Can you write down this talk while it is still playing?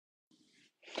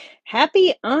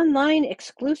Happy Online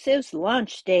Exclusives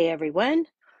Launch Day, everyone.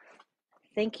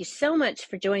 Thank you so much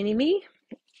for joining me.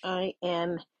 I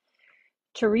am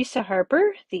Teresa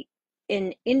Harper,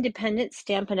 an independent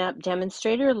Stampin' Up!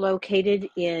 Demonstrator located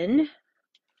in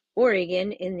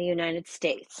Oregon in the United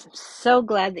States. I'm so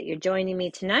glad that you're joining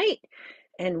me tonight,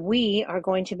 and we are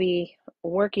going to be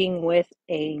working with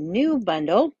a new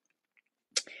bundle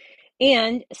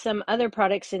and some other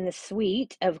products in the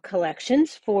suite of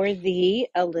collections for the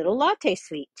Little Latte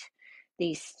Suite.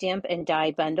 The stamp and die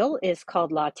bundle is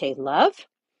called Latte Love.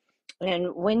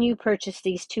 And when you purchase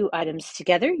these two items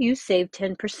together, you save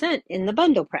 10% in the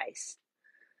bundle price.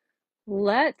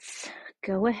 Let's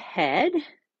go ahead,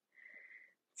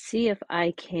 see if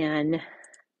I can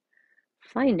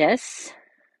find us.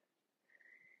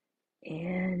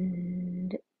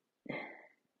 And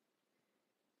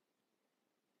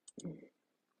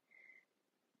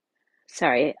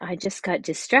sorry, I just got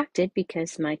distracted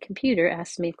because my computer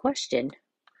asked me a question.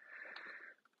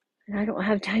 And I don't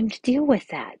have time to deal with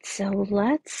that. So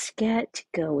let's get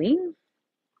going.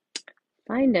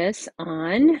 Find us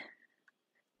on,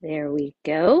 there we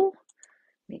go.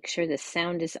 Make sure the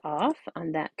sound is off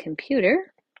on that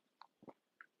computer.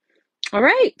 All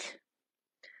right.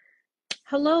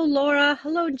 Hello, Laura.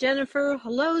 Hello, Jennifer.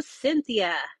 Hello,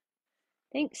 Cynthia.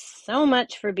 Thanks so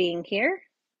much for being here.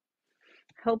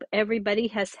 Hope everybody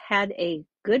has had a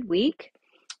good week.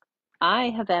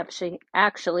 I have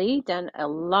actually done a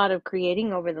lot of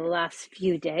creating over the last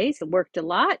few days. I worked a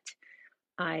lot.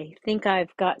 I think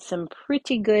I've got some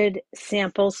pretty good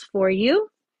samples for you.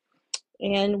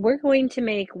 And we're going to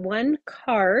make one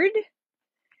card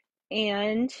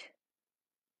and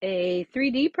a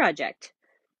 3D project.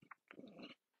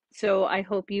 So I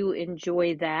hope you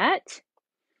enjoy that.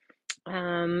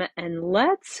 And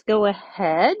let's go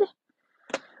ahead.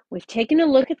 We've taken a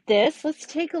look at this. Let's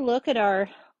take a look at our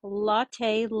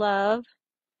Latte Love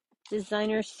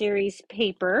Designer Series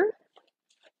paper.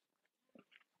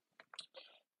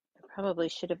 I probably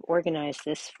should have organized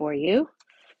this for you.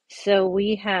 So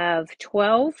we have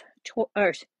 12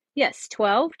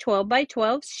 by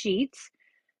 12 sheets,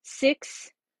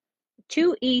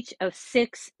 two each of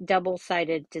 6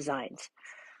 double-sided designs.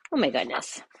 Oh my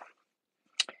goodness.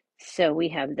 So we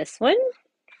have this one,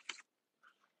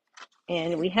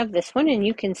 and we have this one, and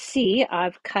you can see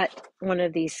I've cut one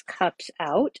of these cups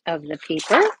out of the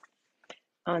paper.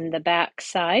 On the back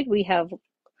side, we have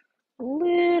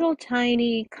little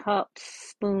tiny cups,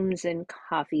 spoons, and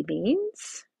coffee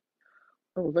beans.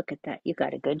 Oh, look at that. You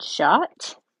got a good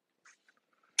shot.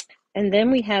 And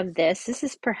then we have this. This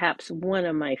is perhaps one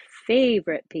of my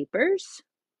favorite papers.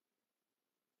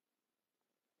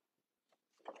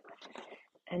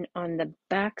 And on the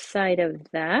back side of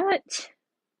that,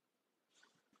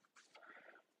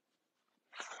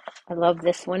 I love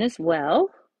this one as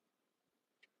well.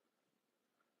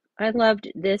 I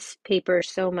loved this paper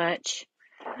so much.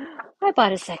 I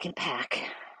bought a second pack.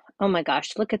 Oh my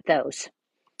gosh, look at those.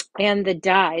 And the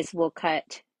dies will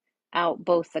cut out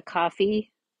both the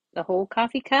whole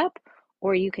coffee cup,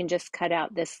 or you can just cut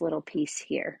out this little piece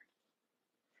here.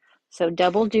 So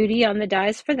double duty on the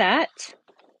dies for that.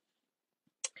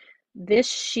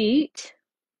 This sheet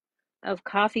of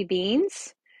coffee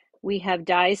beans, we have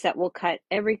dies that will cut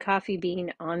every coffee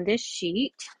bean on this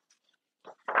sheet.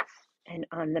 And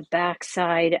on the back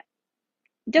side,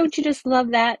 don't you just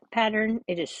love that pattern?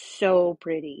 It is so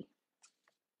pretty.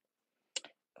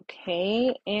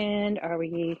 Okay, and are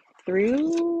we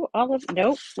through all of,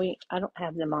 nope, I don't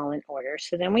have them all in order.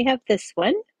 So then we have this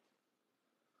one.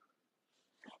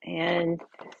 And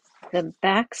the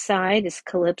back side is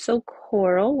Calypso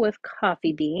Coral with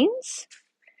coffee beans.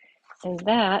 And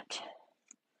that,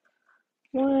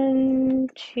 1,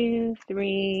 2,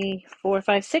 3, 4,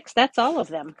 5, 6, that's all of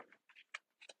them.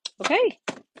 Okay.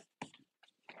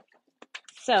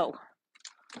 So,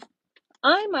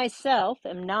 I myself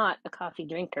am not a coffee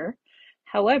drinker.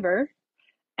 However,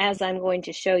 as I'm going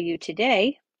to show you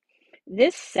today,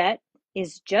 this set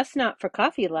is just not for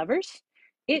coffee lovers.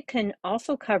 It can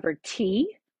also cover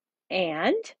tea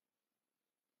and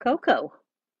cocoa,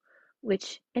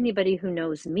 which anybody who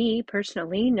knows me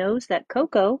personally knows that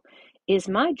cocoa is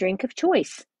my drink of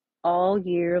choice all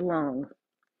year long.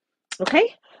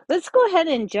 Okay, let's go ahead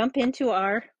and jump into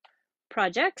our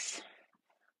projects.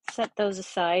 Set those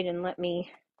aside and let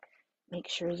me make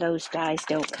sure those dies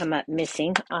don't come up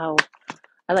missing.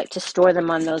 I like to store them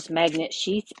on those magnet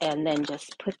sheets and then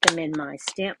just put them in my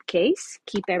stamp case.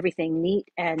 Keep everything neat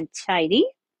and tidy.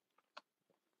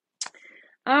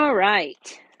 All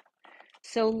right,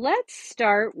 so let's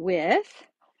start with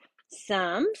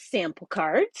some sample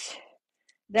cards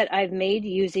that I've made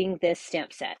using this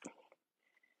stamp set.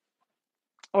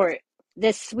 or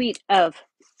this suite of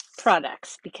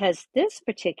products, because this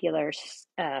particular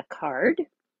card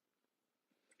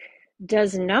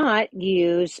does not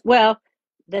use, well,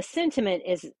 the sentiment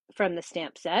is from the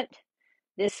stamp set.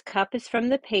 This cup is from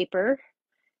the paper.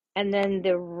 And then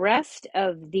the rest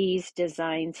of these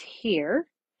designs here,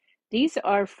 these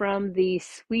are from the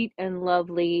Sweet and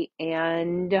Lovely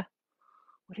and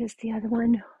what is the other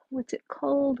one? What's it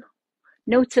called?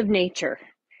 Notes of Nature.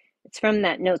 It's from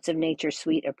that Notes of Nature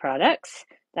suite of products.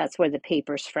 That's where the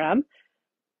paper's from.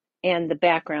 And the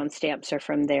background stamps are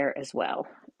from there as well.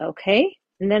 Okay.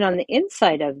 And then on the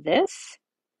inside of this,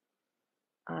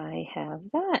 I have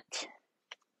that.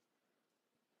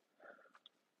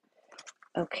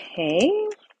 Okay.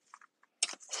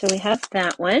 So we have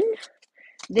that one.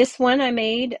 This one I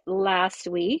made last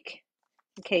week.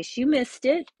 In case you missed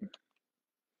it,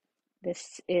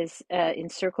 this is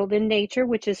Encircled in Nature,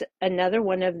 which is another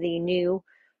one of the new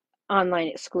online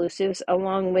exclusives,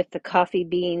 along with the coffee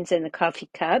beans and the coffee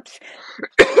cups,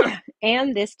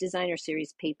 and this designer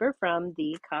series paper from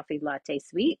the Little Latte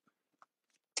Suite.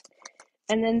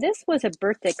 And then this was a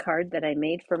birthday card that I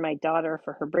made for my daughter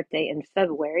for her birthday in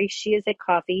February. She is a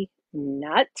coffee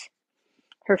nut.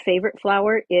 Her favorite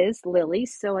flower is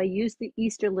lilies, so I used the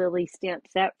Easter lily stamp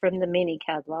set from the mini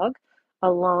catalog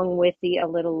along with the A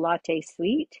Little Latte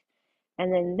Suite.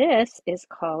 And then this is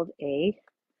called a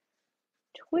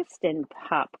Twist and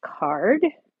Pop card.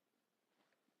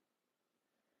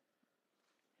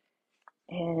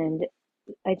 And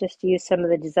I just used some of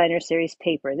the designer series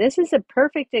paper. This is a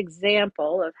perfect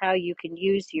example of how you can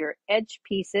use your edge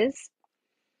pieces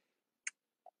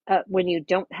when you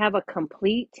don't have a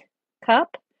complete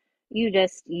cup. You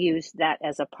just use that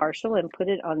as a partial and put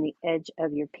it on the edge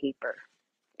of your paper.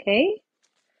 Okay,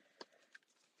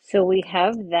 so we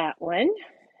have that one,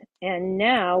 and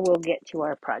now we'll get to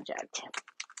our project.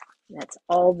 That's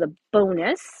all the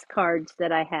bonus cards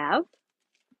that I have.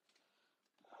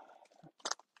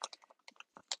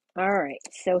 All right,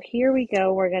 so here we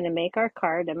go. We're going to make our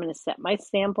card. I'm going to set my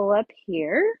sample up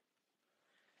here.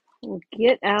 We'll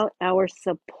get out our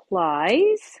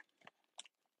supplies.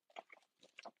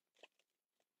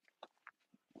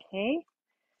 Okay,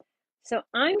 so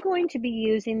I'm going to be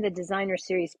using the designer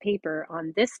series paper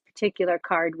on this particular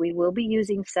card. We will be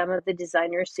using some of the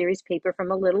designer series paper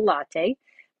from A Little Latte,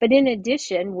 but in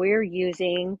addition, we're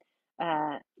using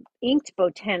inked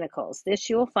botanicals. This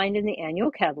you will find in the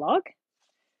annual catalog.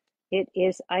 It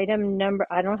is item number,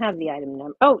 I don't have the item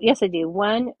number. Oh, yes, I do.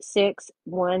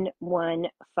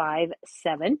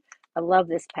 161157. I love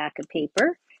this pack of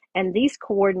paper. And these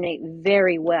coordinate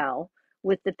very well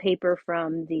with the paper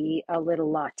from the A Little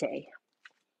Latte.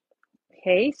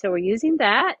 Okay, so we're using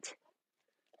that.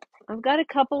 I've got a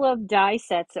couple of die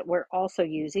sets that we're also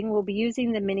using. We'll be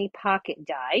using the mini pocket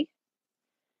die.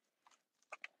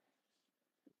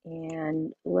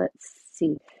 And let's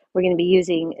see. We're going to be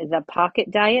using the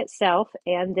pocket die itself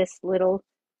and this little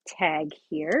tag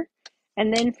here.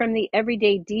 And then from the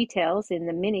everyday details in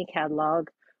the mini catalog,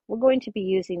 we're going to be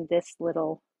using this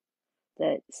little,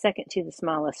 the second to the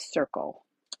smallest circle.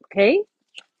 Okay?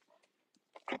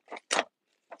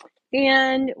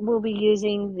 And we'll be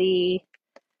using the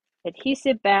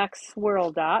adhesive back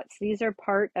swirl dots. These are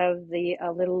part of the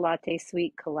Little Latte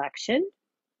Suite collection.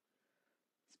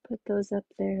 Let's put those up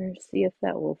there, see if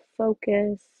that will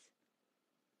focus.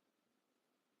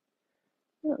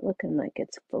 Not looking like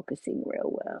it's focusing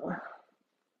real well.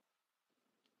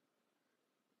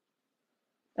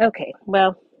 Okay,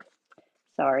 well,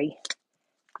 sorry. It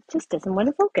just doesn't want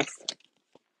to focus.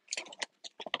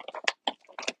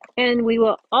 And we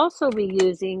will also be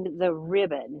using the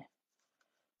ribbon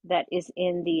that is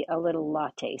in the A Little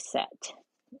Latte set.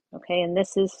 Okay, and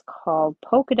this is called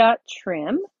Polka Dot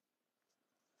Trim.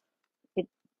 It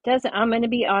doesn't, I'm going to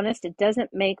be honest, it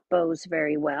doesn't make bows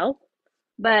very well,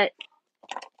 but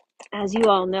as you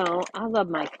all know, I love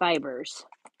my fibers.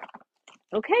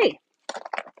 Okay,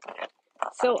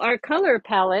 so our color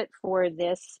palette for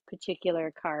this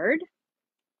particular card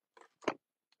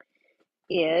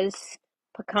is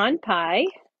Pecan Pie,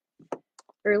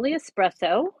 Early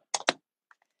Espresso,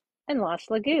 and Lost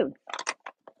Lagoon.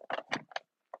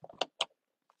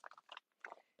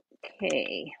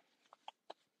 Okay.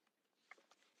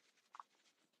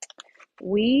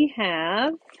 We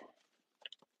have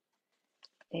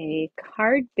a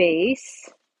card base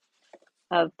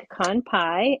of Pecan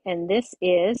Pie, and this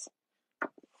is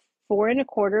 4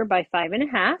 1/4 by 5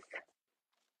 1/2.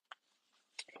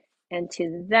 And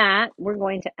to that, we're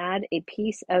going to add a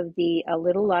piece of the A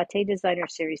Little Latte Designer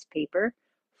Series paper,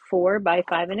 4 by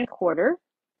 5 1/4.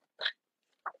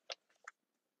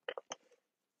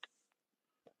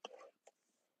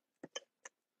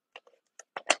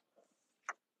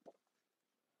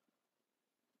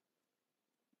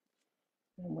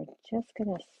 just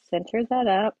going to center that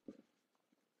up.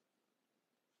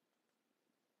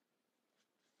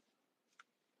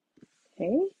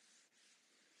 Okay.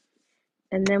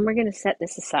 And then we're going to set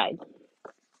this aside.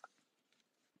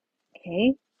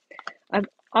 Okay. I've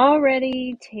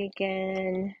already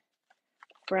taken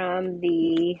from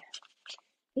the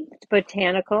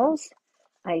botanicals.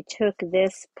 I took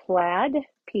this plaid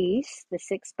piece, the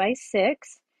 6x6,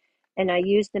 and I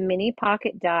used the mini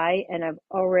pocket die, and I've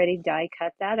already die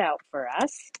cut that out for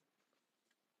us.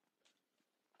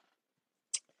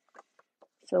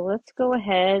 So let's go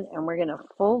ahead and we're going to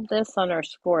fold this on our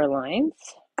score lines.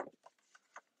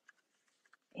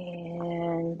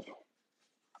 And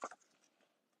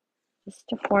just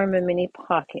to form a mini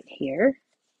pocket here.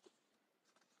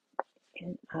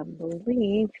 And I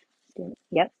believe,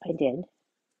 yep, I did.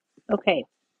 Okay.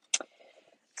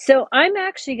 So I'm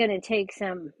actually going to take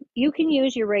some, you can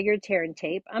use your regular tear and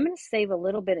tape. I'm going to save a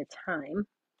little bit of time.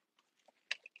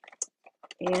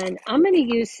 And I'm going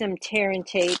to use some tear and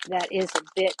tape that is a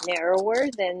bit narrower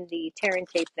than the tear and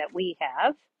tape that we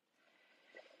have.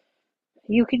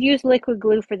 You could use liquid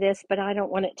glue for this, but I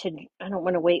don't want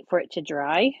to wait for it to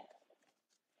dry.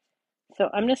 So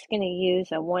I'm just going to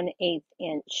use a 1/8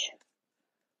 inch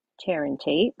tear and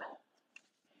tape.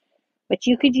 But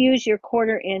you could use your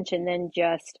 1/4 inch and then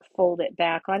just fold it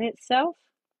back on itself.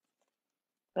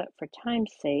 But for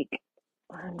time's sake,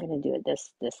 I'm going to do it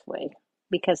this way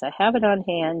because I have it on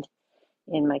hand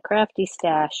in my crafty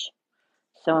stash,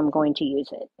 so I'm going to use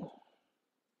it.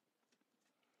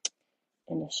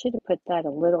 And I should have put that a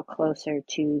little closer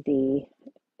to the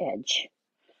edge.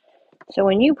 So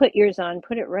when you put yours on,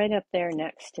 put it right up there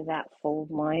next to that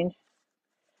fold line,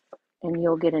 and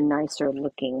you'll get a nicer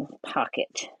looking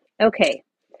pocket. Okay,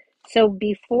 so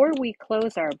before we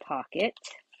close our pocket,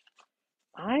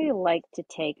 I'm going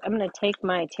to take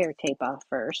my tear tape off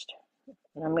first,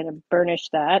 and I'm going to burnish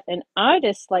that. And I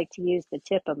just like to use the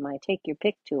tip of my take your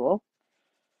pick tool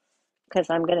because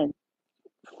I'm going to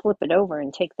flip it over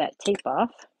and take that tape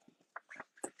off.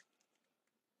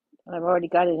 I've already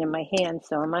got it in my hand,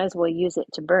 so I might as well use it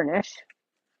to burnish.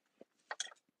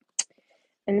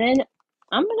 And then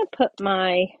I'm going to put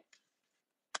my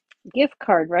gift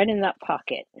card right in that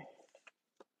pocket.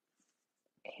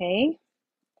 Okay,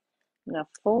 I'm going to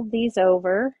fold these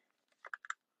over,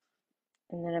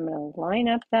 and then I'm going to line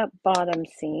up that bottom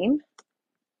seam.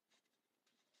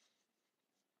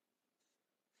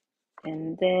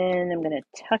 And then I'm going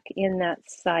to tuck in that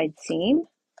side seam.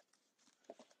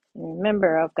 And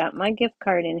remember, I've got my gift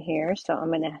card in here, so I'm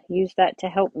going to use that to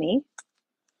help me.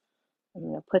 I'm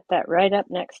going to put that right up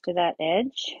next to that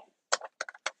edge.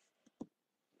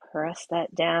 Press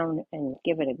that down and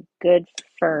give it a good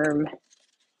firm.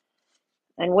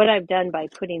 And what I've done by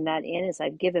putting that in is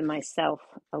I've given myself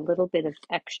a little bit of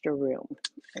extra room.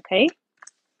 Okay?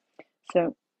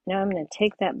 So now I'm going to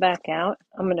take that back out.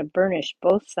 I'm going to burnish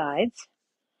both sides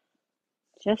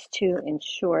just to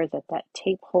ensure that that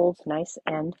tape holds nice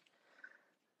and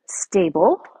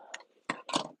stable.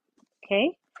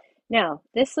 Okay, now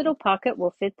this little pocket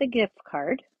will fit the gift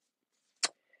card.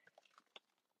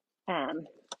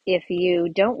 If you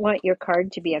don't want your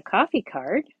card to be a coffee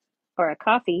card or a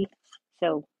coffee,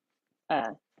 so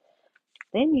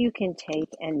then you can take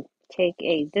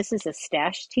this is a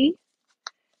stash tea,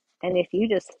 and if you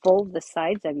just fold the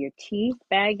sides of your tea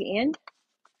bag in,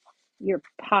 your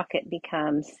pocket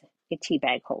becomes a tea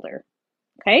bag holder.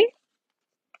 Okay,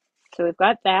 so we've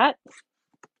got that.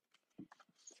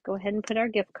 Let's go ahead and put our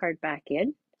gift card back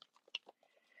in.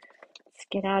 Let's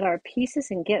get out our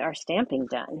pieces and get our stamping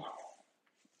done.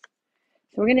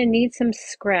 So we're going to need some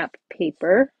scrap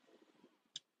paper.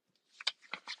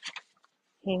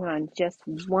 Hang on just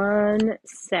 1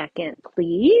 second,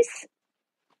 please.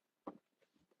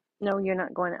 No, you're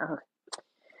not going to. Oh,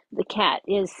 the cat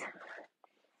is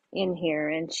in here,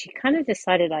 and she kind of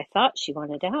decided I thought she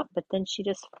wanted out, but then she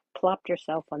just plopped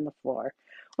herself on the floor.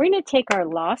 We're going to take our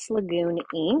Lost Lagoon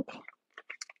ink.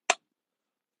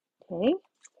 Okay.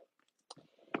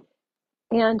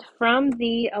 And from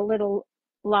the Little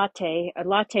Latte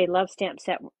Love Stamp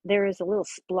set, there is a little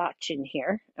splotch in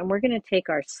here, and we're going to take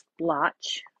our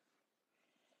splotch,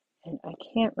 and I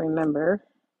can't remember.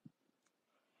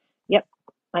 Yep,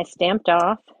 I stamped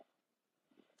off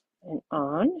and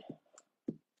on.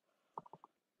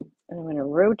 And I'm going to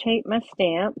rotate my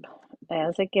stamp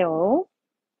as I go,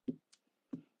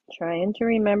 trying to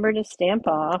remember to stamp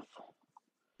off.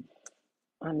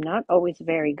 I'm not always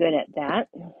very good at that.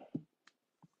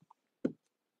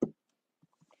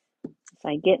 So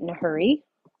I get in a hurry,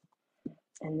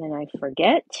 and then I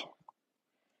forget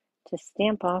to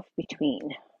stamp off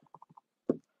between.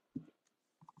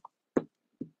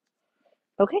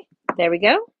 Okay, there we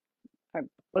go.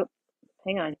 Oh,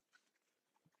 hang on.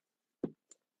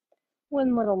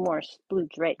 One little more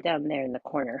splooge right down there in the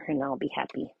corner, and I'll be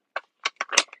happy.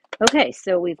 Okay,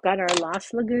 so we've got our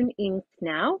Lost Lagoon ink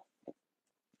now.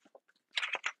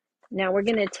 Now we're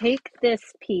going to take this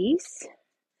piece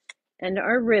and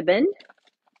our ribbon,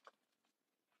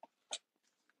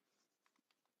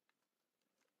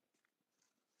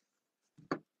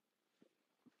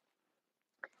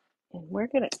 and we're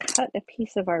going to cut a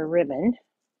piece of our ribbon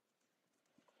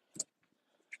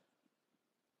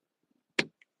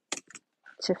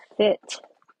to fit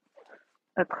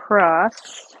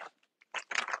across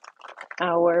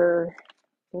our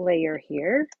layer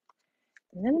here.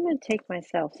 And then I'm going to take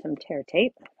myself some tear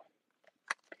tape,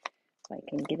 so I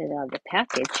can get it out of the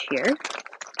package here.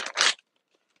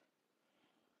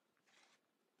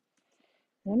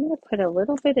 I'm going to put a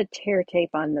little bit of tear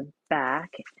tape on the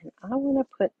back, and I want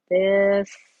to put this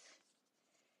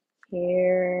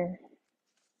here,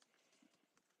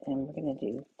 and we're going to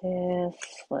do this.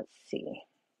 Let's see.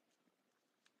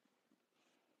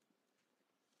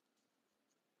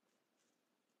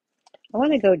 I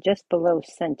want to go just below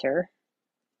center.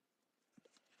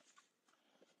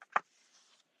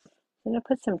 I'm going to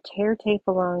put some tear tape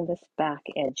along this back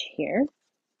edge here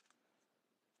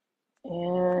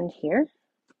and here.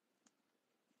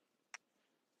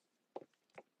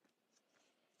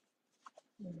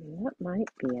 And that might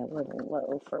be a little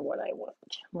low for what I want.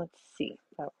 Let's see.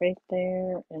 About right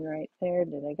there and right there.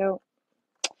 Did I go?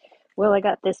 Well, I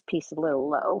got this piece a little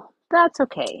low. That's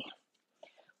okay.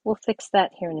 We'll fix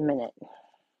that here in a minute.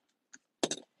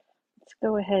 Let's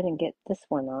go ahead and get this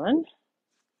one on.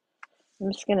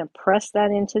 I'm just going to press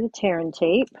that into the tearing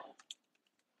tape.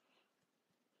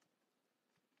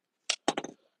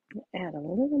 Add a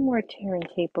little more tearing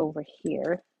tape over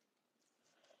here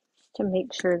just to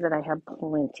make sure that I have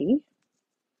plenty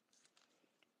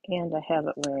and I have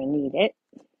it where I need it.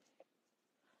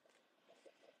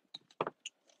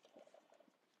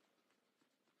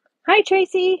 Hi,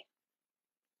 Tracy.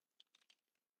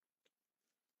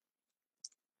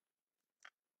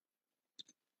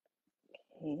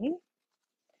 Okay.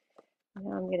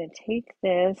 Now I'm going to take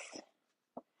this,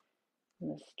 I'm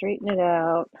going to straighten it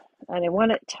out, and I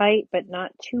want it tight but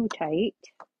not too tight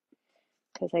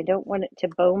because I don't want it to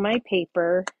bow my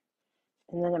paper,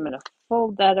 and then I'm going to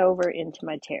fold that over into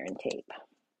my tearing tape.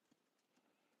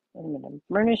 I'm going to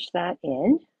burnish that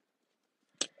in,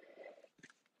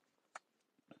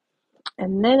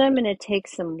 and then I'm going to take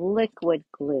some liquid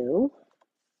glue.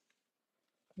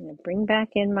 I'm going to bring back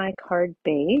in my card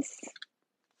base,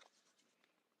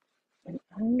 and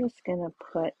I'm just going to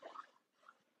put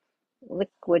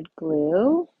liquid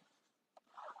glue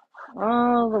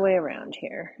all the way around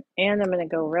here. And I'm going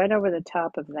to go right over the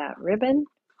top of that ribbon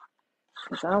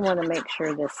because I want to make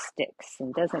sure this sticks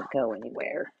and doesn't go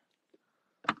anywhere.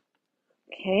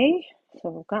 Okay,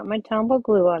 so I've got my Tombow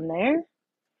glue on there.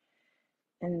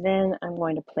 And then I'm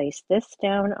going to place this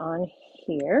down on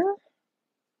here.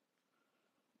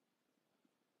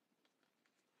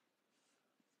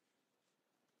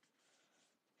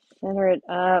 Center it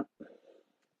up.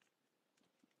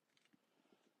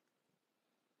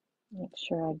 Make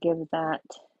sure I give that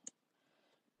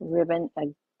ribbon a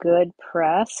good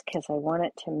press because I want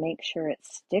it to make sure it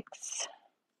sticks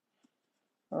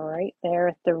right there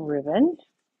at the ribbon.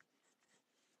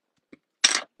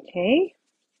 Okay.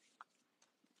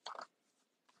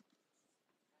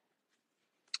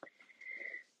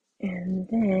 And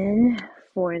then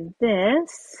for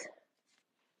this,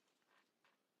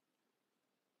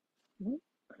 I'm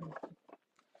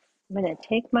going to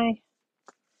take my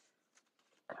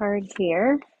card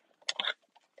here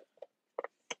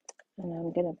and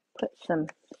I'm going to put some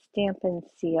Stampin'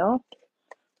 Seal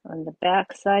on the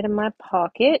back side of my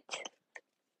pocket.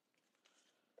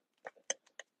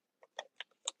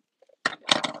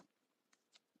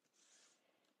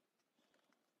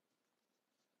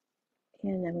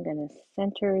 And I'm going to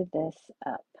center this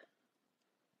up.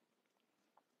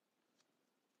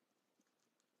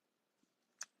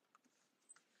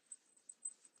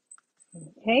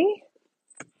 Okay.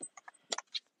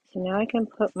 So now I can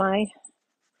put my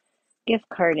gift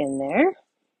card in there.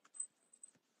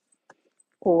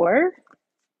 Or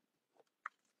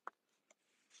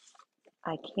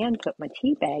I can put my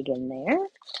tea bag in there.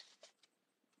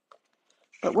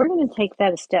 But we're going to take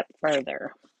that a step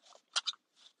further.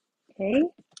 Okay.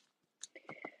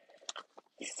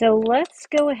 So let's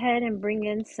go ahead and bring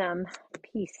in some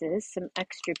pieces, some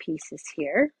extra pieces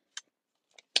here.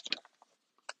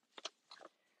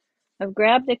 I've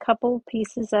grabbed a couple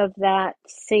pieces of that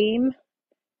same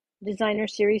designer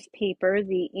series paper,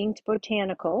 the inked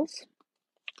botanicals.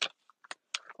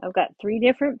 I've got 3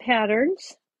 different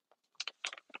patterns,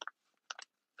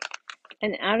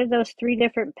 and out of those 3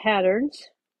 different patterns,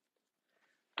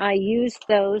 I used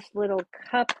those little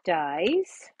cup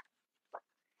dies,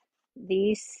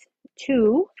 these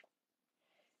 2,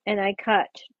 and I cut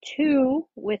 2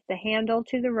 with the handle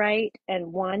to the right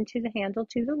and 1 to the handle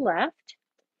to the left.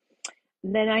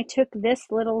 Then I took this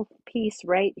little piece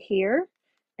right here,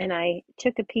 and I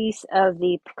took a piece of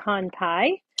the pecan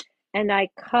pie, and I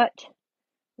cut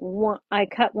one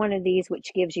of these,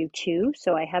 which gives you 2,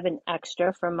 so I have an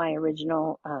extra from my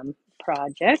original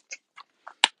project.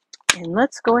 And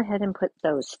let's go ahead and put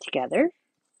those together.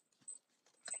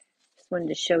 Just wanted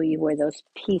to show you where those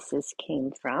pieces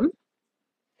came from.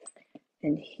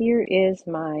 And here is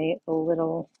my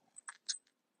little,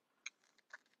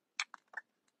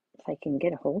 if I can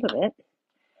get a hold of it,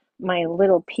 my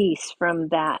little piece from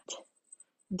that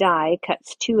die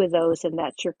cuts 2 of those, and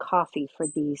that's your coffee for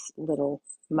these little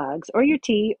mugs, or your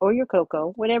tea, or your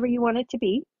cocoa, whatever you want it to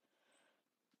be.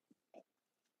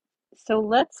 So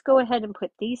let's go ahead and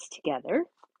put these together.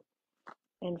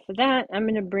 And for that, I'm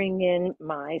going to bring in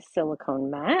my silicone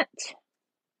mat.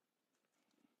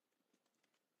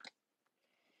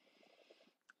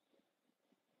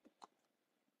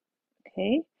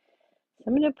 Okay, so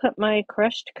I'm going to put my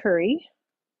crushed curry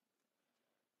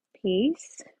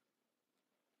piece,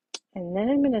 and then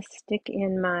I'm going to stick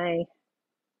in my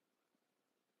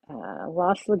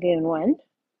Lost Lagoon one,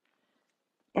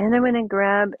 and I'm going to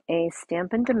grab a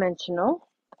Stampin' Dimensional,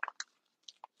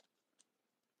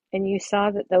 and you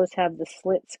saw that those have the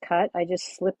slits cut. I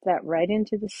just slipped that right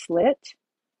into the slit.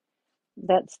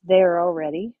 That's there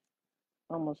already.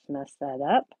 Almost messed that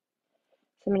up.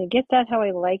 So I'm going to get that how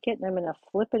I like it, and I'm going to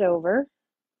flip it over,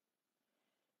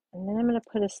 and then I'm going to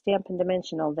put a Stampin'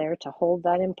 Dimensional there to hold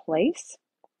that in place.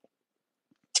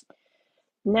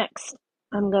 Next,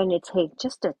 I'm going to take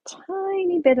just a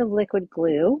tiny bit of liquid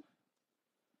glue,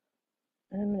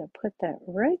 and I'm going to put that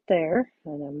right there,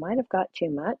 and I might have got too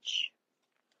much.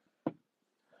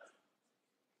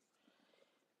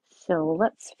 So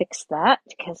let's fix that,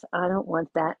 because I don't want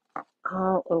that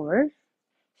all over.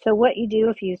 So what you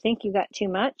do if you think you got too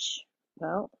much,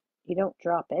 well, you don't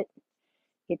drop it.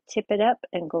 You tip it up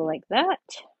and go like that.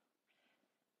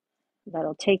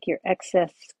 That'll take your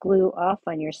excess glue off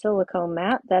on your silicone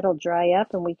mat. That'll dry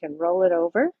up, and we can roll it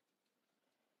over.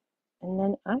 And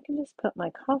then I can just put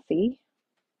my coffee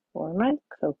or my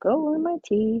cocoa or my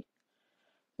tea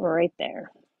right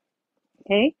there.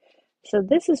 Okay, so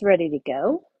this is ready to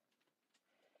go.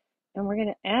 And we're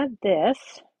going to add this.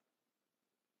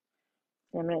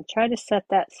 I'm going to try to set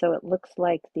that so it looks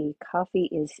like the coffee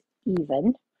is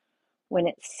even when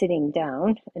it's sitting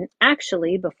down. And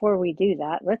actually, before we do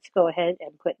that, let's go ahead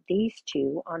and put these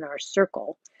 2 on our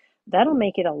circle. That'll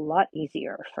make it a lot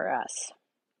easier for us.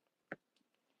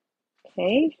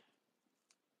 Okay,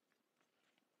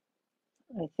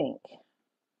 I think,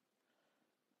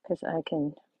 because I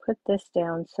can put this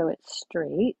down so it's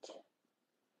straight.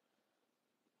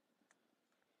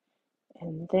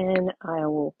 And then I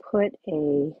will put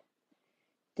a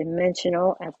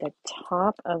dimensional at the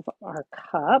top of our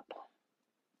cup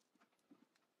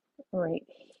right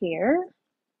here.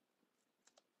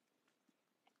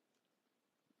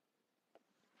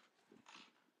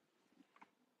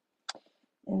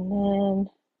 And then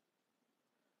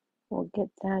we'll get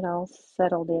that all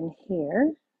settled in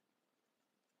here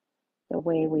the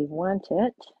way we want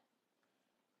it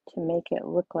to make it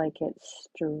look like it's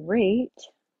straight,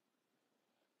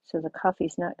 so the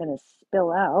coffee's not going to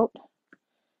spill out.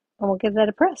 And we'll give that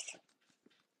a press.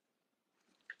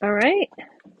 All right.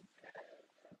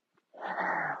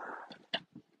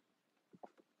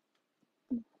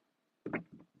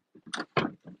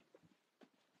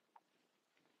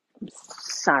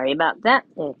 Sorry about that.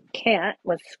 The cat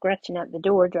was scratching at the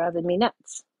door, driving me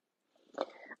nuts.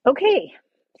 Okay,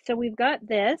 so we've got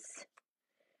this.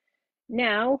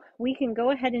 Now we can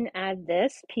go ahead and add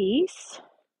this piece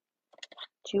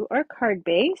to our card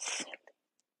base.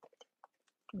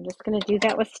 I'm just going to do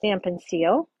that with Stampin'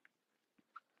 Seal.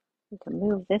 We can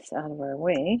move this out of our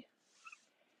way.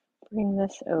 Bring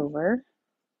this over.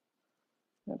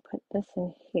 I'm going to put this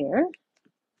in here.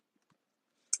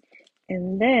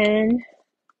 And then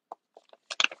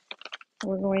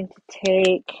we're going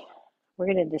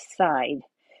to decide.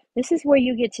 This is where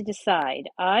you get to decide.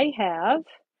 I have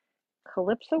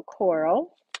Calypso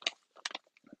Coral.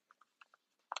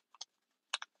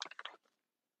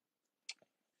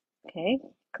 Okay,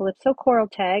 Calypso Coral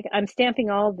tag. I'm stamping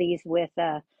all of these with,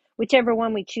 whichever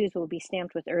one we choose will be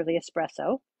stamped with Early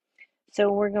Espresso. So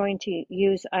we're going to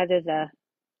use either the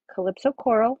Calypso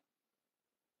Coral.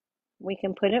 We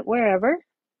can put it wherever.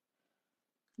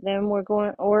 Then we're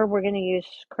going to use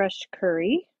crushed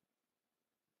curry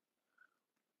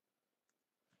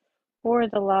or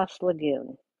the Lost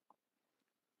Lagoon.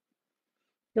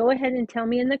 Go ahead and tell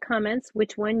me in the comments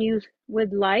which one you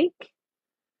would like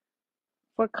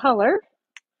for color.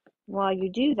 While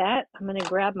you do that, I'm going to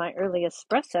grab my early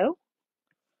espresso.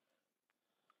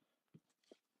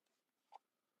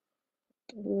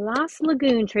 Lost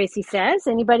Lagoon, Tracy says.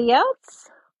 Anybody else?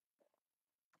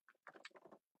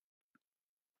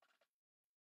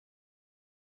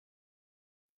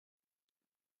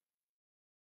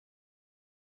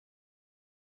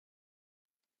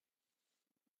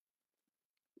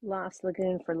 Lost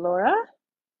Lagoon for Laura.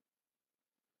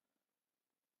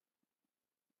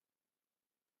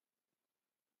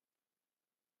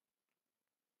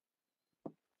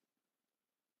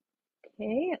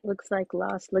 Okay, it looks like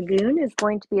Lost Lagoon is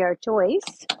going to be our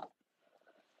choice.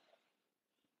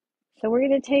 So we're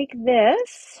going to take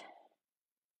this,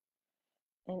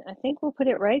 and I think we'll put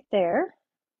it right there.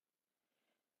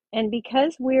 And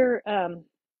because we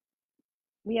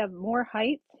have more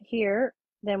height here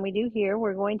than we do here,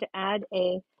 we're going to add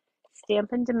a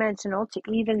Stampin' Dimensional to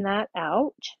even that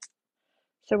out.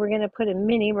 So we're going to put a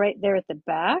mini right there at the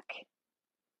back.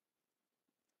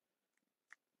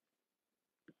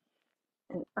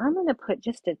 And I'm going to put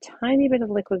just a tiny bit of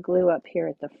liquid glue up here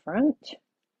at the front.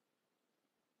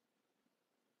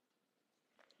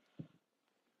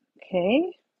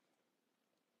 Okay.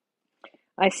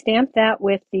 I stamped that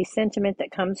with the sentiment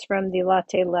that comes from the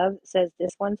Latte Love. It says,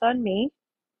 "This one's on me."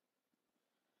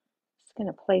 Just going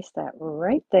to place that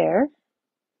right there,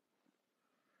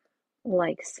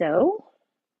 like so.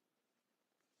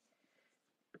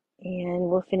 And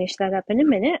we'll finish that up in a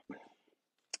minute.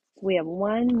 We have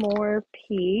one more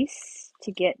piece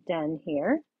to get done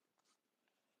here.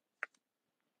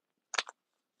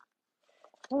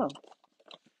 Oh.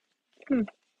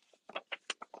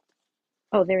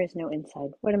 Oh, there is no inside.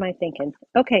 What am I thinking?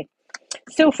 Okay,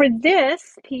 so for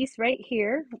this piece right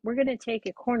here, we're going to take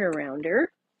a corner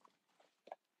rounder.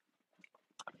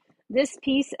 This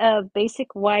piece of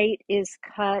basic white is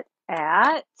cut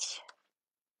at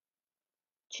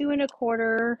 2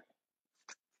 1/4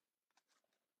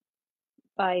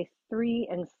 by 3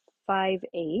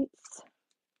 5/8.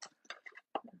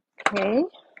 Okay,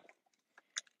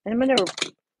 and I'm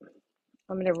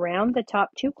gonna round the top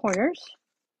 2 corners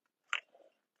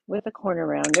with a corner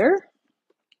rounder.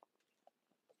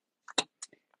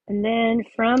 And then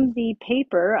from the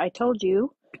paper, I told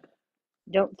you,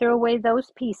 don't throw away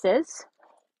those pieces.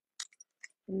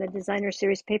 From the designer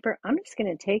series paper, I'm just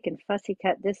going to take and fussy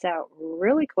cut this out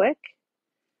really quick.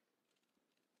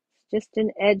 Just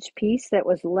an edge piece that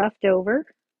was left over.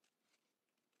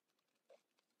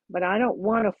 But I don't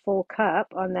want a full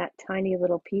cup on that tiny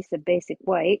little piece of basic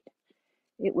white.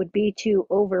 It would be too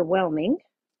overwhelming.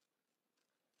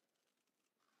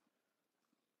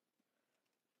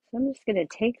 So I'm just going to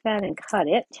take that and cut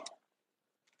it.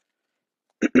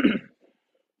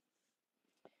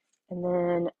 And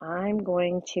then I'm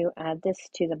going to add this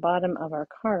to the bottom of our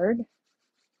card.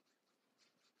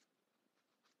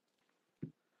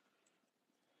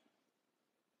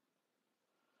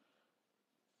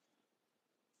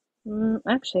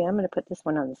 Actually, I'm going to put this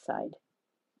one on the side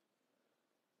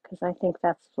because I think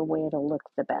that's the way it'll look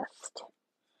the best.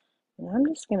 And I'm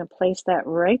just going to place that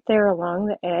right there along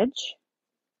the edge.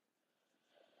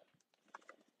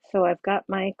 So I've got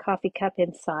my coffee cup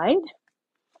inside.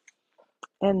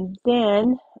 And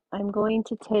then I'm going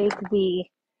to take the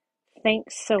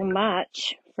 "Thanks so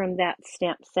much" from that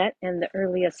stamp set and the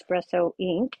early espresso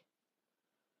ink,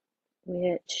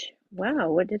 which, wow,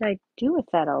 what did I do with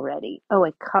that already? Oh,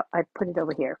 I put it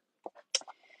over here.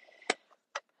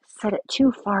 Set it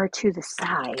too far to the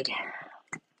side.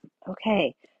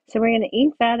 Okay, so we're going to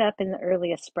ink that up in the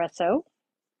early espresso.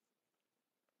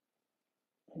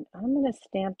 And I'm going to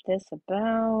stamp this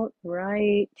about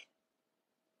right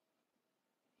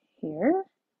here.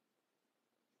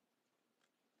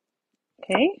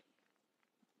 Okay.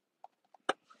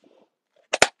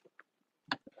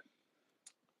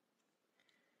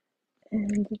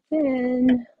 And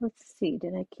then, let's see,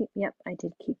 yep, I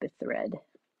did keep a thread.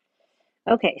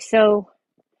 Okay, so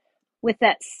with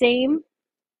that same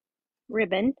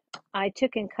ribbon, I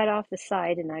took and cut off the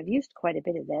side, and I've used quite a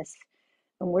bit of this.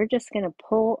 And we're just going to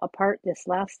pull apart this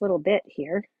last little bit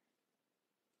here.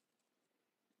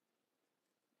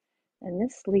 And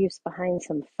this leaves behind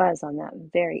some fuzz on that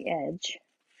very edge.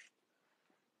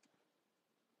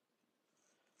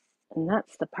 And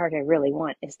that's the part I really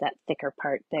want, is that thicker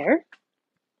part there.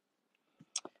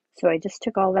 So I just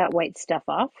took all that white stuff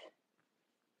off.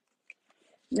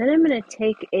 Then I'm going to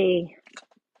take a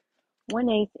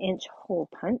 1/8 inch hole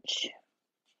punch,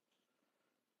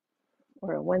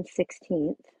 or a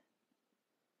 1/16,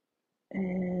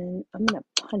 and I'm going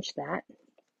to punch that.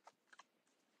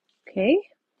 Okay.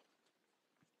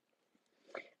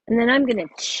 And then I'm going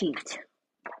to cheat,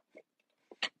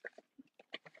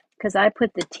 because I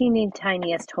put the teeny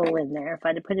tiniest hole in there. If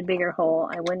I'd put a bigger hole,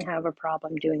 I wouldn't have a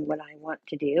problem doing what I want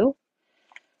to do.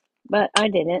 But I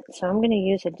didn't, so I'm going to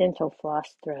use a dental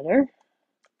floss threader.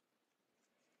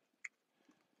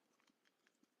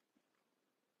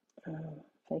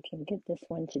 If I can get this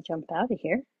one to jump out of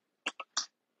here.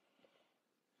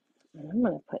 And I'm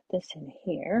going to put this in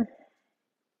here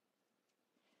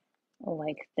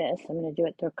like this. I'm going to do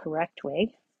it the correct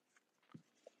way.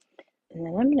 And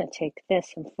then I'm going to take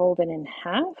this and fold it in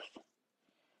half,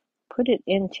 put it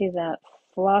into that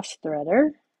floss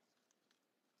threader,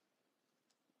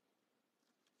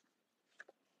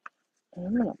 and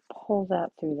I'm going to pull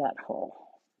that through that hole.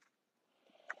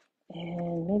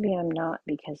 And maybe I'm not,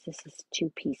 because this is 2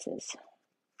 pieces.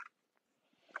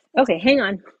 Okay, hang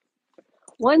on.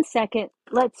 1 second.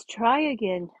 Let's try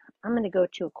again. I'm going to go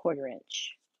to a 1/4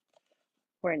 inch,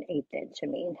 or an 1/8 inch, I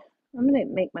mean. I'm going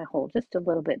to make my hole just a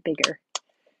little bit bigger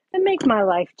and make my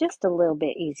life just a little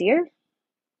bit easier.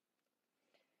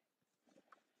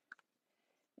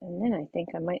 And then I think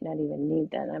I might not even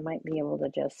need that. I might be able to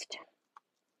just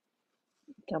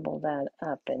double that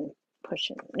up and push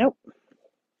it. Nope.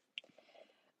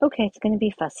 Okay, it's going to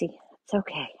be fussy. It's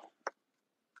okay.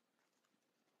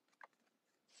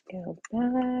 Let's go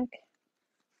back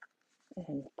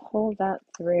and pull that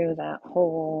through that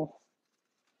hole.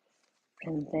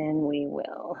 And then we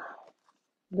will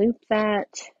loop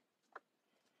that.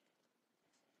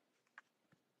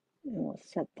 And we'll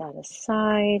set that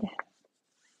aside.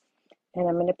 And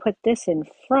I'm going to put this in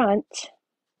front.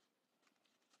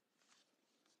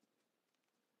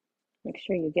 Make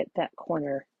sure you get that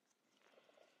corner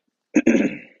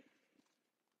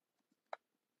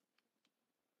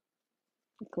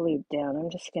glued down. I'm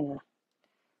just going to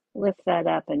lift that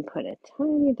up and put a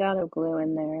tiny dot of glue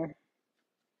in there,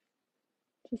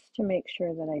 just to make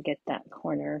sure that I get that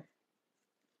corner.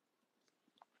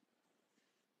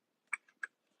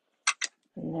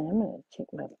 And then I'm going to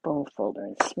take my bone folder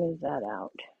and smooth that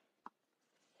out.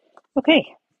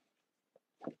 Okay.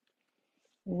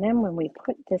 And then when we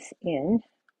put this in,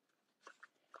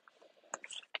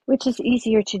 which is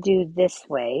easier to do this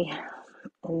way,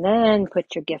 and then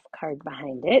put your gift card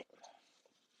behind it.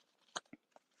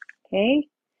 Okay.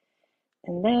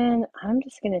 And then I'm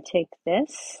just going to take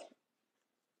this,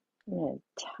 I'm going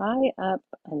to tie up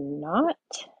a knot,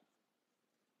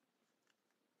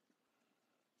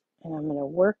 and I'm going to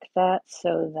work that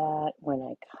so that when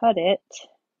I cut it,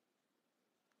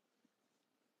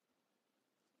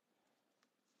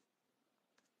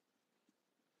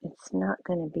 it's not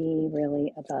going to be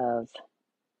really above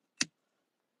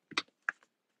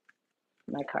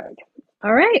my card.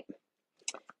 All right.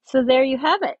 So there you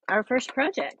have it, our first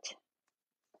project.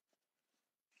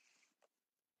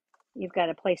 You've got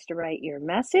a place to write your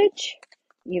message.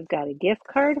 You've got a gift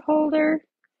card holder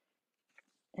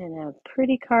and a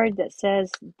pretty card that says,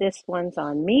 "This one's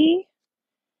on me."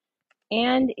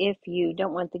 And if you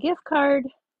don't want the gift card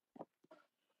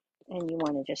and you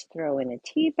want to just throw in a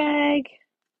tea bag,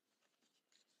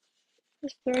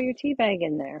 just throw your tea bag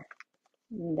in there.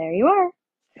 And there you are.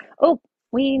 Oh,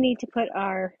 we need to put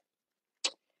our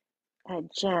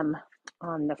gem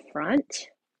on the front.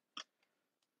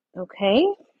 Okay,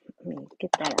 let me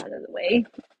get that out of the way.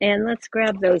 And let's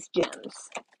grab those gems.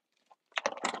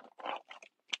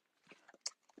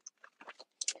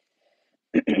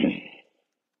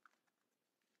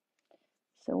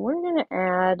 So we're going to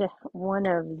add one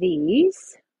of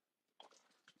these.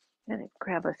 I'm going to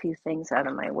grab a few things out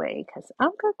of my way because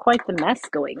I've got quite the mess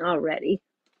going already.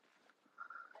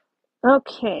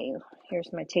 Okay,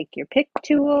 here's my take your pick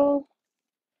tool.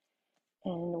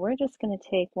 And we're just going to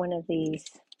take one of these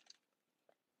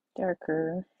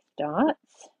darker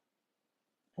dots.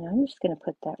 And I'm just going to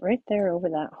put that right there over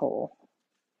that hole.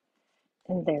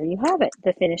 And there you have it,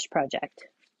 the finished project.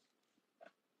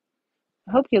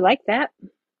 I hope you like that.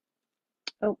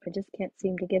 Oh, I just can't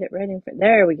seem to get it right in front.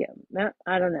 There we go.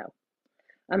 I don't know.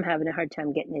 I'm having a hard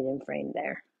time getting it in frame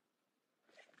there.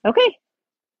 Okay.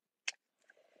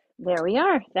 There we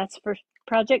are. That's for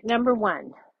project number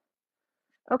 1.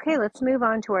 Okay, let's move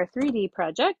on to our 3D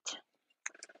project.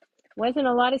 Wasn't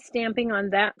a lot of stamping on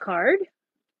that card.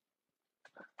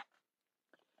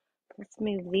 Let's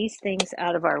move these things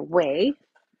out of our way.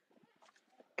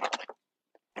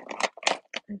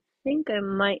 I think I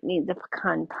might need the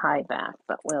pecan pie back,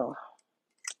 but we'll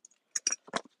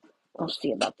We'll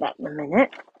see about that in a minute.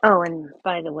 Oh, and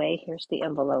by the way, here's the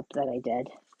envelope that I did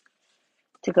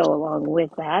to go along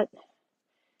with that.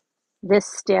 This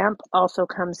stamp also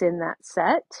comes in that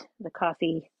set, the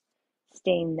coffee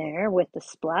stain there with the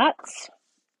splats.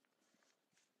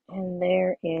 And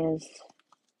there is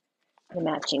the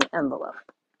matching envelope.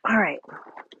 All right.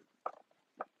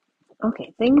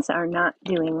 Okay, things are not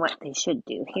doing what they should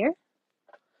do here.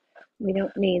 We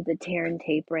don't need the tear and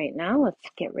tape right now. Let's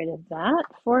get rid of that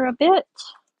for a bit.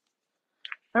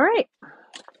 All right.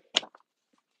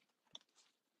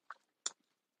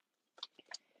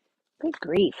 Good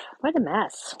grief. What a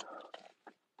mess.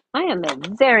 I am a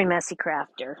very messy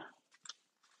crafter.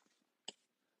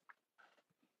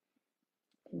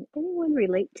 Can anyone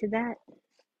relate to that?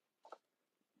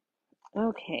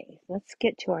 Okay, let's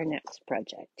get to our next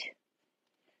project.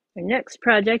 Our next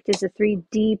project is a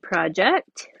 3D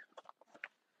project.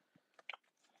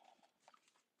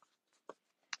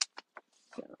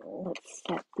 So let's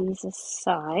set these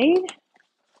aside.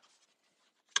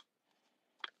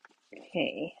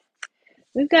 Okay,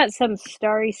 we've got some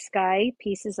starry sky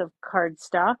pieces of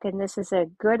cardstock, and this is a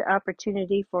good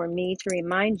opportunity for me to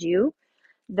remind you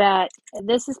that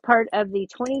this is part of the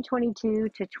 2022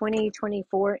 to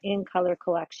 2024 in color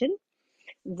collection.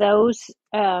 Those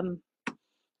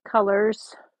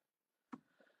colors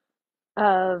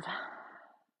of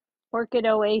Orchid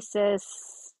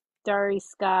Oasis, Starry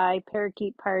Sky,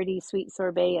 Parakeet Party, Sweet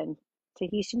Sorbet, and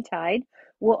Tahitian Tide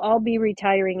will all be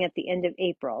retiring at the end of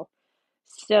April.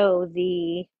 So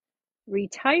the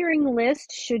retiring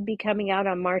list should be coming out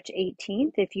on March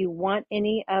 18th. If you want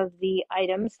any of the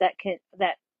items that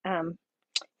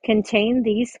contain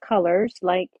these colors,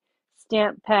 like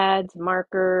stamp pads,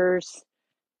 markers,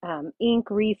 ink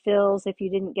refills if you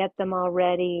didn't get them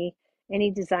already,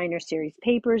 any designer series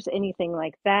papers, anything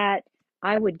like that,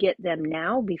 I would get them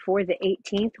now before the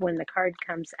 18th when the card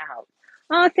comes out.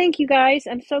 Oh, thank you guys.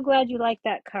 I'm so glad you like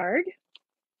that card.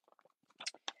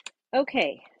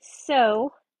 Okay,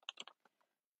 so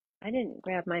I didn't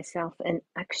grab myself an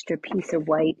extra piece of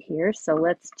white here, so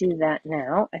let's do that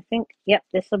now. I think, yep,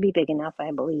 this will be big enough,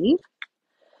 I believe.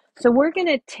 So we're going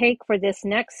to take for this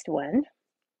next one,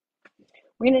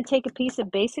 we're going to take a piece of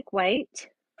basic white,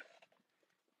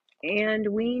 and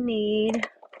we need,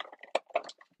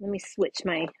 let me switch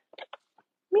my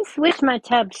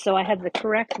tabs so I have the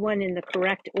correct one in the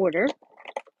correct order.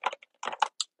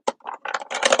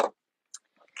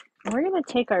 We're going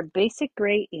to take our basic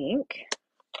gray ink,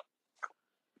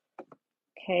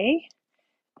 okay,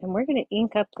 and we're going to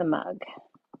ink up the mug.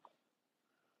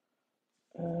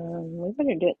 We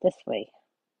better do it this way,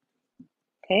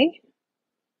 okay?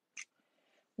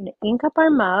 I'm going to ink up our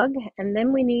mug, and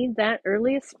then we need that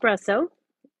early espresso,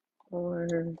 or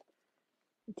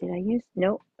did I use,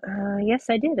 no, yes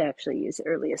I did actually use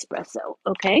early espresso,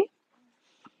 okay.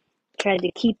 Tried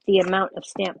to keep the amount of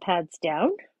stamp pads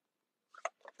down,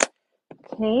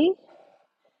 okay.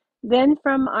 Then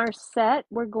from our set,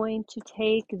 we're going to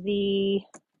take the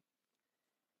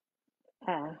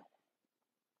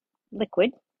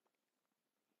liquid,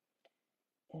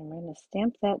 and we're going to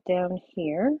stamp that down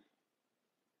here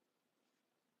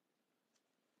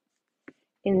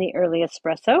in the early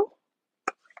espresso.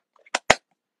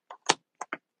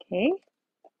 Okay.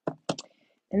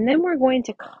 And then we're going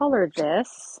to color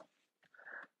this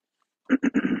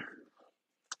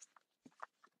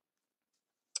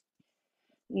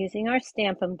using our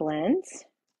Stampin' Blends.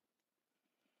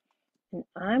 And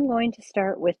I'm going to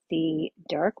start with the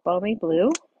dark balmy blue.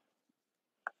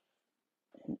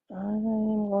 And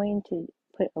I'm going to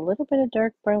put a little bit of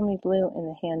dark balmy blue in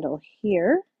the handle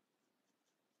here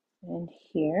and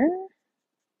here.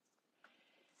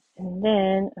 And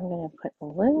then I'm going to put a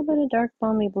little bit of dark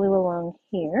balmy blue along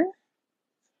here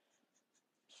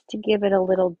just to give it a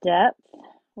little depth.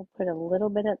 We'll put a little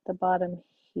bit at the bottom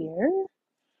here.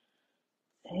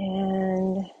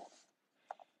 And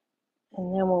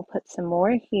then we'll put some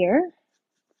more here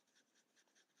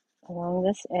along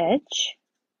this edge.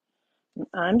 And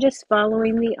I'm just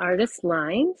following the artist's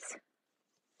lines.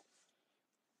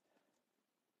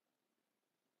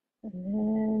 And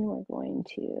then we're going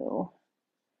to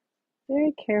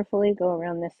very carefully go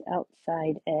around this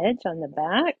outside edge on the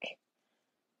back.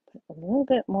 Put a little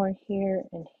bit more here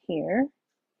and here,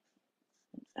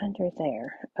 under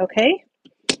there. Okay?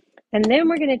 And then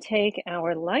we're going to take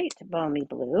our light balmy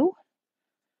blue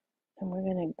and we're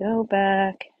going to go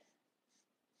back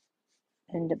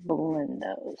and blend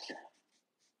those.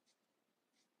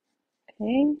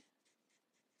 Okay?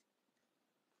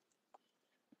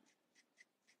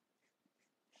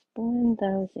 Blend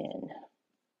those in.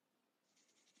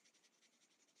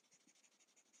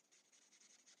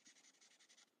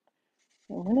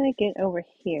 I get over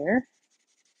here,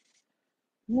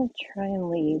 I'm going to try and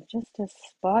leave just a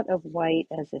spot of white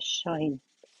as a shine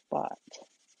spot.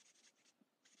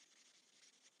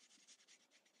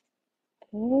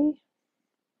 Okay.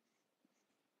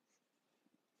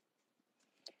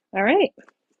 All right.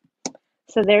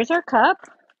 So there's our cup.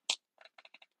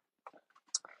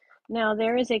 Now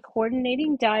there is a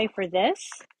coordinating die for this.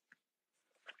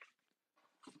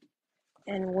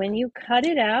 And when you cut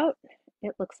it out,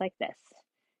 it looks like this.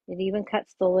 It even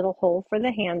cuts the little hole for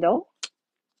the handle.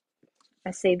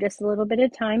 I saved us a little bit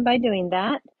of time by doing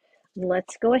that.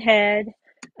 Let's go ahead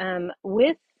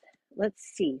let's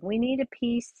see, we need a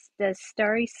piece, the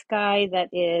Starry Sky, that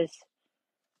is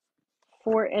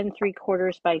 4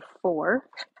 3/4 by 4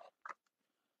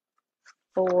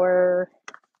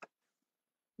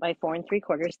 by 4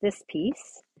 3/4, this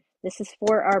piece. This is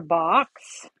for our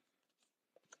box.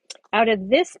 Out of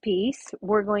this piece,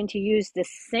 we're going to use the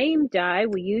same die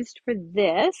we used for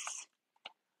this.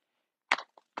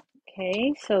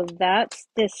 Okay, so that's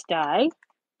this die.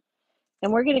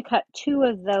 And we're going to cut 2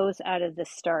 of those out of the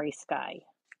Starry Sky.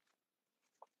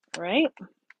 Right?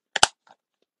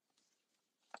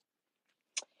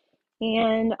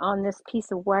 And on this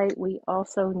piece of white, we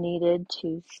also needed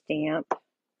to stamp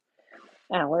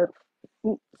our,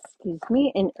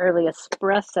 an early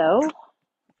espresso.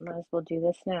 Might as well do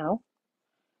this now.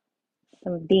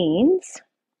 Some beans.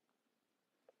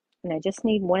 And I just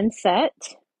need 1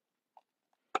 set.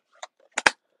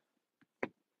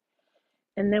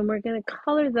 And then we're going to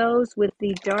color those with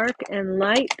the dark and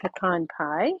light pecan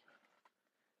pie,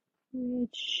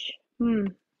 which,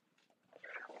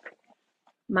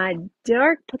 my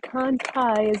dark pecan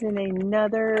pie is in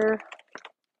another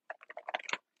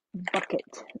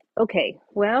bucket. Okay,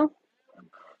 well,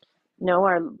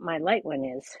 no, my light one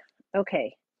is.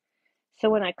 Okay, so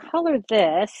when I color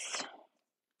this,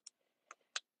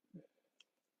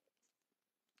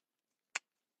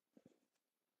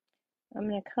 I'm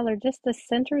going to color just the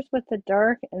centers with the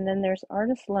dark, and then there's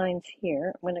artist lines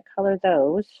here. I'm going to color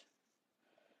those.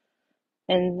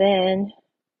 And then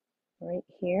right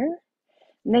here.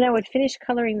 And then I would finish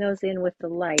coloring those in with the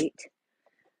light.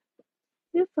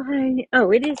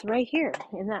 Oh, it is right here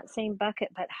in that same bucket,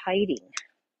 but hiding.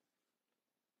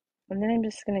 And then I'm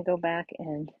just going to go back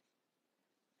and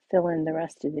fill in the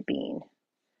rest of the bean.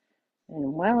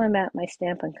 And while I'm at my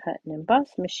Stampin' Cut and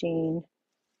Emboss machine,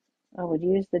 I would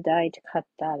use the die to cut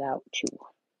that out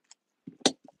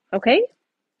too. Okay?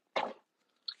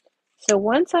 So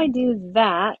once I do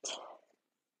that,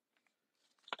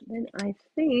 then I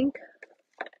think,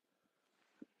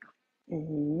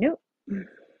 nope.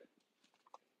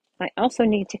 I also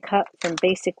need to cut some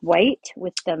basic white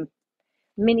with the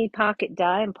mini pocket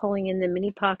die. I'm pulling in the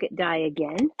mini pocket die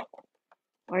again.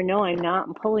 Or no, I'm not.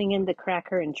 I'm pulling in the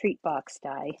cracker and treat box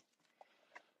die.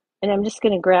 And I'm just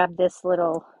going to grab this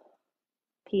little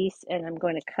piece and I'm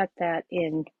going to cut that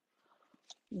in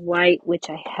white, which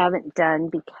I haven't done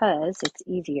because it's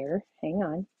easier. Hang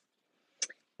on.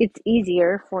 It's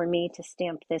easier for me to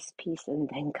stamp this piece and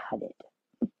then cut it.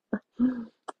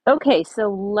 Okay, so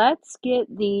let's get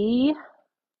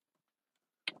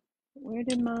where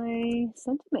did my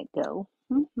sentiment go?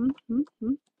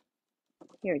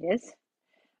 Here it is.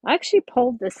 I actually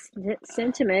pulled this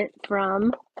sentiment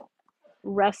from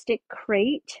Rustic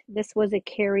Crate. This was a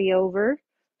carryover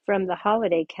from the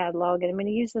holiday catalog, and I'm going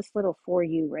to use this little For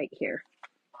You right here.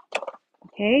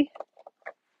 Okay,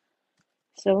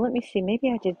 so let me see, maybe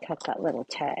I did cut that little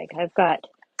tag. I've got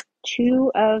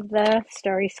 2 of the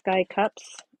Starry Sky cups.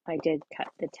 I did cut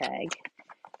the tag,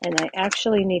 and I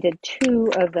actually needed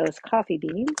 2 of those coffee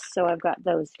beans, so I've got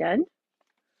those done,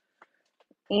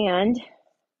 and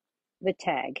the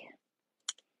tag.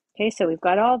 Okay, so we've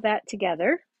got all that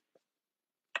together.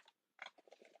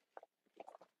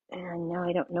 And now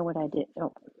I don't know what I did.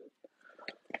 Oh,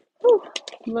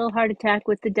 a little heart attack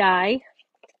with the die.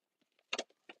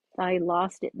 I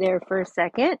lost it there for a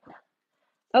second.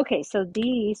 Okay, so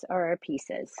these are our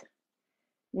pieces.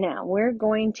 Now we're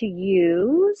going to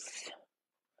use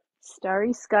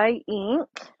Starry Sky ink.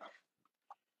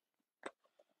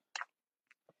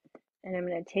 And I'm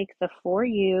going to take the For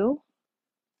You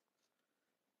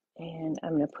and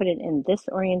I'm going to put it in this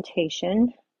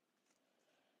orientation.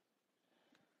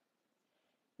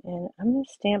 And I'm going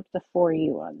to stamp the For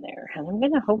You on there. And I'm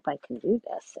going to hope I can do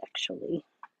this actually.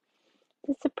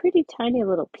 It's a pretty tiny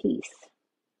little piece.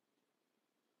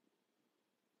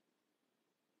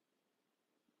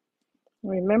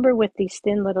 Remember, with these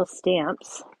thin little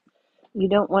stamps, you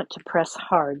don't want to press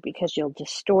hard because you'll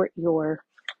distort your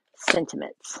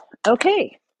sentiments.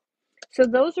 Okay, so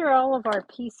those are all of our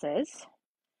pieces.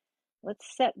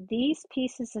 let's set these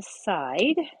pieces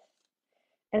aside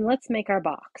and let's make our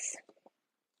box.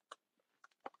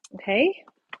 Okay,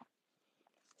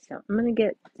 so I'm going to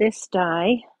get this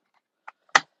die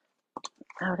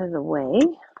out of the way.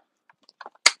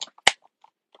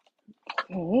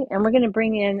 Okay, and we're going to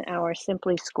bring in our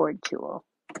Simply Scored tool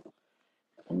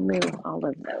and move all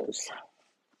of those.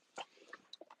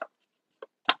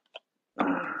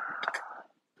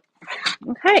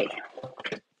 Okay.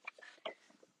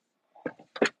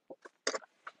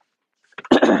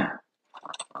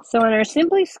 So on our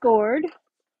Simply Scored,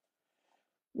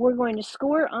 we're going to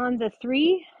score on the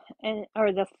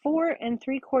 4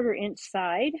 3/4 inch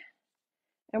side,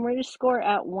 and we're going to score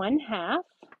at 1/2,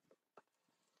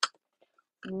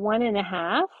 1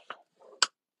 1/2,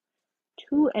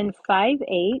 2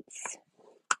 5/8,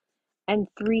 and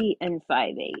 3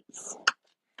 5/8.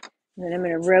 And then I'm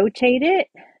going to rotate it,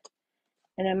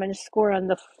 and I'm going to score on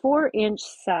the 4-inch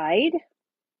side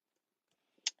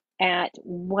at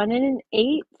 1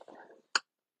 1/8,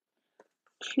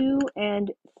 2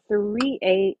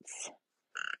 3/8,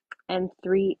 and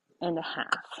 3 1/2.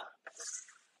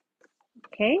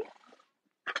 Okay,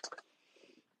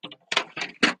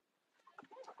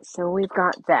 so we've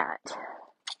got that.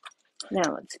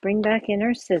 Now let's bring back in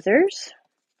our scissors.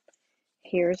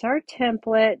 Here's our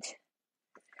template.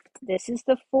 This is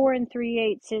the 4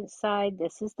 3/8 inch side.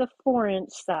 This is the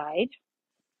 4-inch side.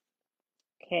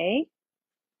 Okay.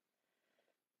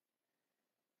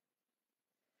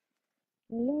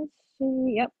 Let's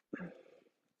see. Yep.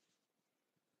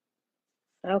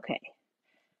 Okay.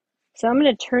 So I'm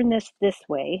going to turn this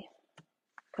way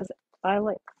because I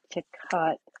like to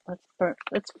cut.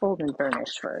 Let's fold and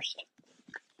burnish first.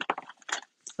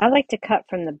 I like to cut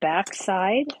from the back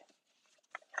side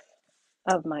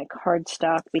of my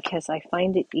cardstock because I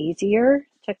find it easier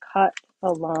to cut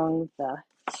along the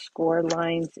score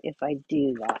lines if I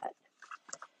do that.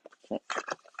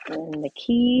 And the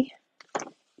key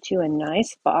to a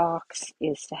nice box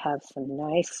is to have some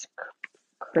nice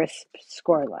crisp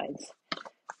score lines.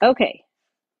 Okay,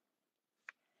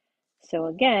 so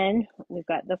again, we've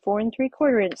got the 4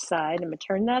 3/4 inch side. I'm going to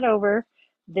turn that over.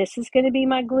 This is going to be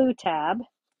my glue tab.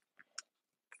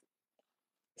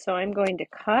 So I'm going to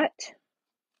cut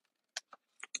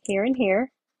here and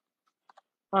here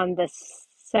on the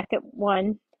second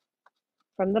one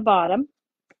from the bottom.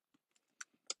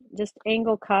 Just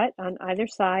angle cut on either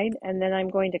side, and then I'm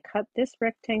going to cut this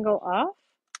rectangle off,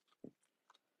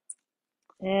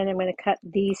 and I'm going to cut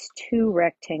these 2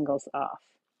 rectangles off.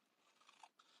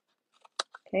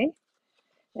 Okay,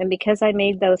 and because I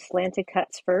made those slanted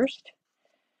cuts first,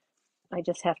 I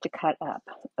just have to cut up.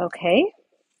 Okay,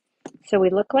 so we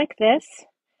look like this.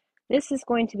 This is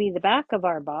going to be the back of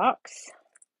our box,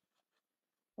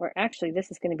 or actually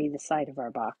this is going to be the side of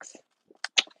our box.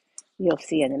 You'll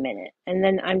see in a minute. And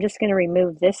then I'm just going to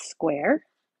remove this square.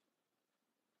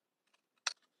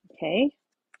 Okay,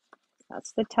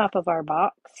 that's the top of our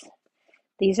box.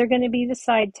 These are going to be the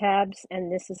side tabs,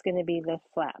 and this is going to be the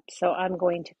flap. So I'm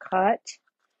going to cut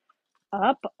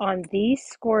up on these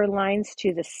score lines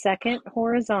to the second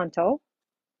horizontal.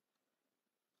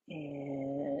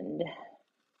 And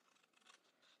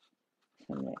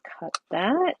so I'm going to cut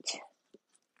that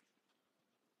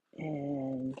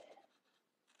and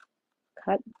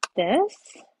cut this.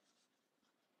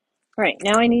 All right,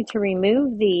 now I need to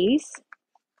remove these.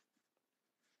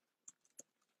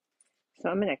 So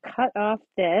I'm going to cut off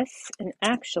this, and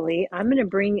actually I'm going to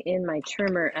bring in my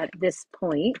trimmer at this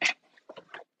point.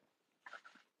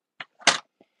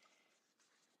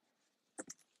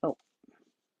 Oh,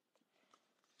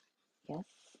 yes.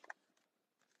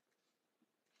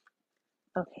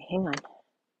 Okay, hang on.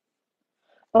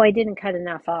 Oh, I didn't cut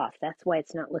enough off. That's why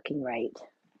it's not looking right.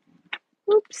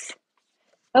 Oops.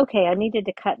 Okay, I needed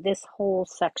to cut this whole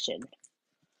section.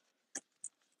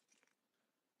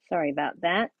 Sorry about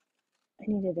that. I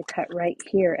needed to cut right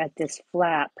here at this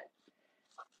flap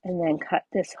and then cut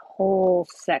this whole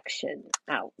section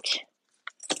out,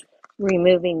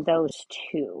 removing those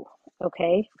 2.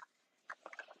 Okay,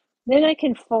 then I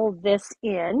can fold this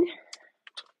in.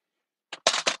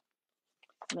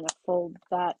 I'm going to fold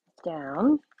that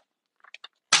down.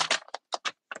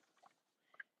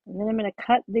 And then I'm going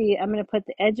to put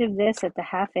the edge of this at the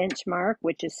 1/2 inch mark,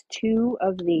 which is 2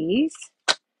 of these.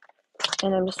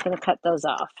 And I'm just going to cut those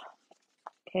off.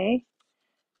 Okay,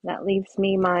 that leaves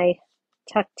me my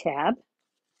tuck tab.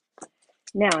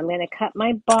 Now I'm going to cut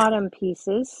my bottom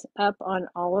pieces up on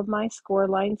all of my score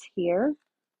lines here.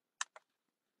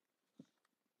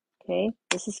 Okay,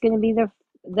 this is going to be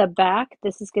the back,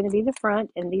 this is going to be the front,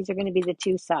 and these are going to be the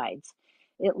 2 sides.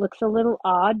 It looks a little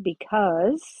odd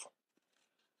because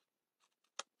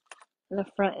The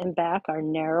front and back are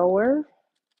narrower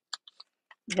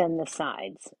than the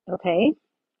sides, okay?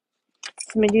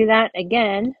 So I'm going to do that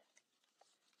again.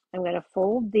 I'm going to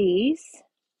fold these,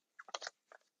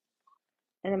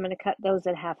 and I'm going to cut those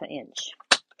at 1/2 inch.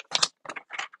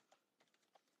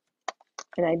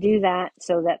 And I do that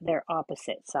so that they're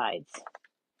opposite sides,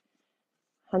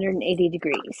 180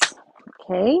 degrees,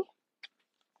 okay?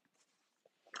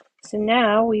 So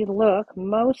now we look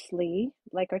mostly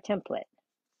like our template,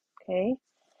 okay?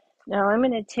 Now I'm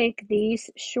going to take these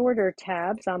shorter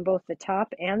tabs on both the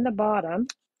top and the bottom,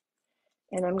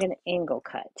 and I'm going to angle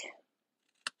cut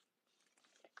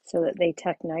so that they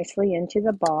tuck nicely into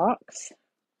the box.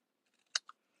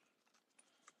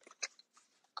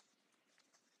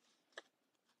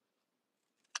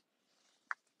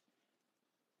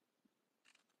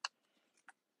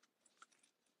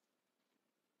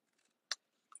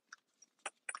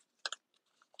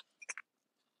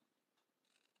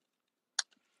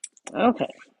 Okay,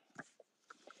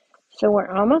 so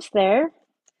we're almost there.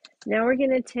 Now we're going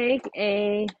to take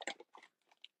a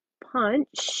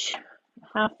punch,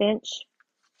 1/2 inch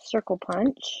circle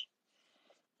punch,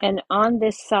 and on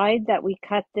this side that we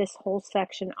cut this whole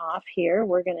section off here,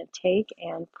 we're going to take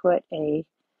and put a,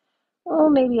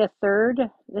 maybe a third.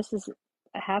 This is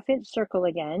a 1/2 inch circle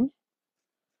again.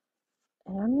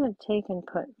 And I'm going to take and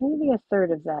put maybe a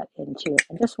third of that into it.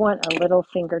 I just want a little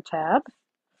finger tab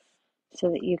so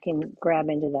that you can grab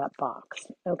into that box,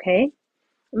 okay?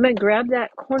 I'm going to grab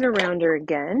that corner rounder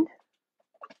again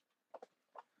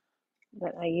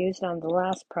that I used on the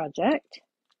last project.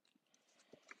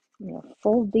 I'm going to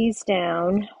fold these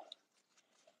down,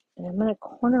 and I'm going to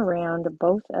corner round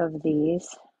both of these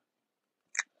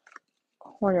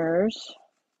corners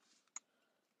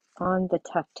on the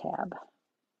tuck tab,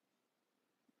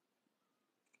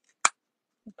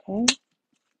 okay?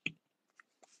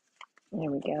 There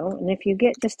we go. And if you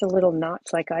get just a little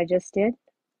notch like I just did,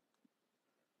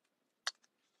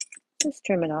 just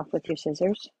trim it off with your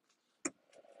scissors.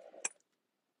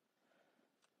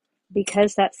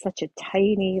 Because that's such a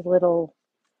tiny little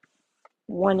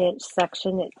 1 inch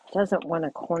section, it doesn't want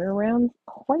to corner round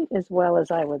quite as well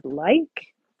as I would like.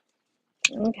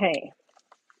 Okay,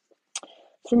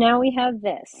 so now we have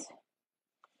this.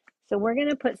 So we're going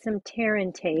to put some tear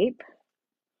and tape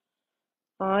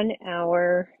on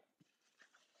our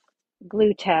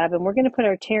glue tab, and we're going to put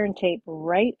our tear and tape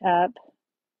right up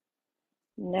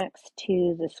next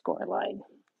to the score line.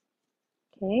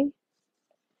 Okay,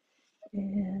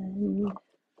 and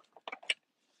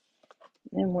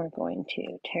then we're going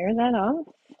to tear that off.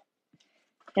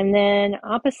 And then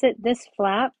opposite this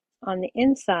flap on the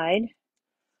inside,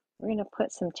 we're going to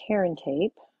put some tear and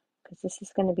tape because this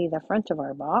is going to be the front of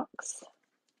our box.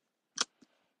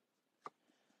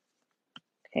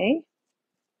 Okay.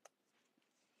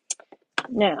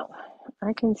 Now,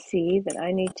 I can see that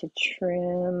I need to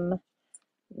trim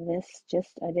this.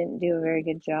 I didn't do a very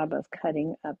good job of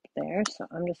cutting up there, so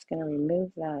I'm just going to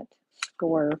remove that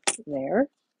score there.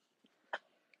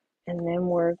 And then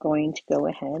we're going to go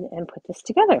ahead and put this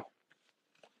together.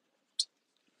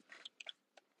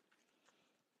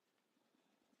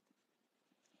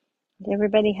 Did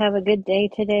everybody have a good day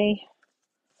today?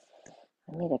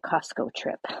 I made a Costco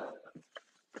trip.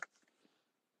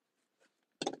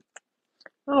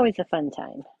 Always a fun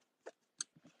time.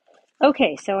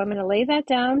 Okay, so I'm going to lay that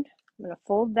down. I'm going to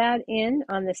fold that in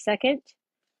on the second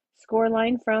score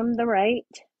line from the right.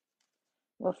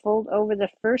 We'll fold over the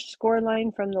first score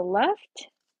line from the left.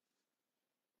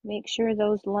 Make sure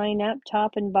those line up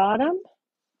top and bottom.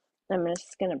 I'm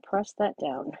just going to press that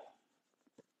down.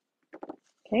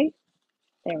 Okay,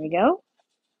 there we go.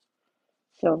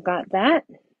 So I've got that.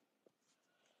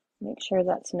 Make sure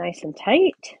that's nice and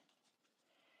tight.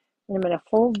 And I'm going to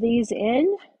fold these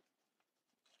in.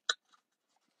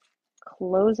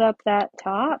 Close up that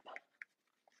top.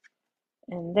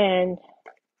 And then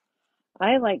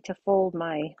I like to fold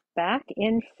my back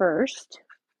in first.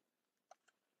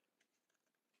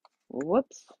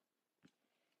 Whoops.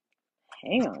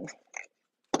 Hang on.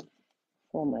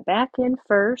 Fold my back in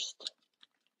first.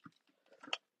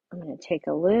 I'm going to take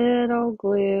a little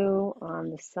glue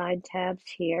on the side tabs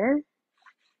here.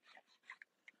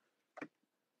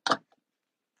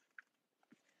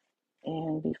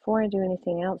 And before I do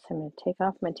anything else, I'm going to take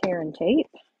off my tear and tape.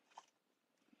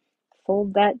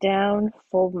 Fold that down,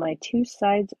 fold my two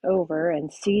sides over,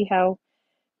 and see how,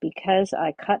 because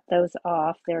I cut those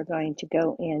off, they're going to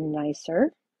go in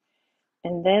nicer.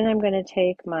 And then I'm going to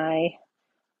take my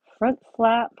front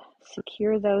flap,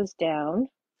 secure those down,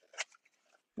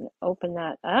 and open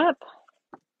that up,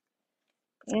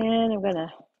 and I'm going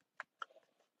to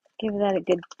give that a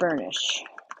good burnish.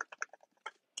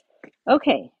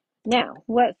 Okay, now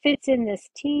what fits in this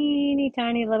teeny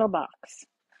tiny little box?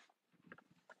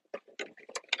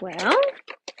 Well,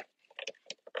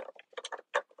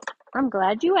 I'm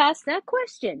glad you asked that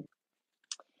question.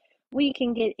 We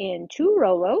can get in 2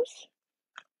 Rolos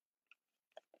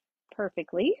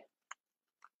perfectly.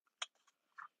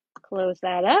 Close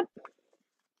that up.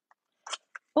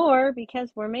 Or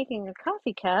because we're making a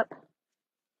coffee cup,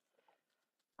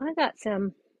 I got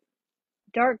some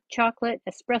dark chocolate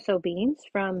espresso beans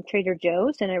from Trader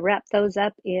Joe's, and I wrapped those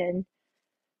up in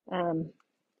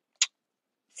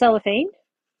cellophane,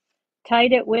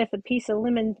 tied it with a piece of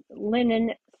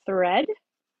linen thread,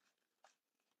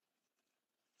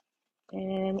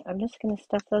 and I'm just going to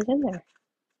stuff those in there.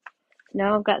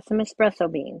 Now I've got some espresso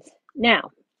beans.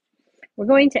 Now, we're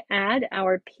going to add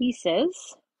our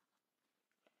pieces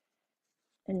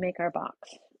and make our box.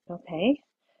 Okay,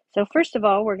 so first of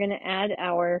all, we're going to add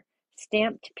our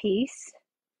stamped piece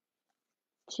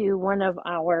to one of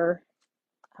our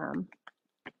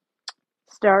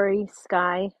Starry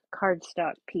Sky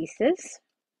cardstock pieces.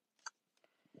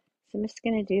 So I'm just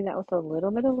going to do that with a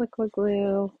little bit of liquid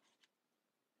glue,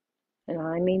 and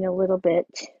I mean a little bit.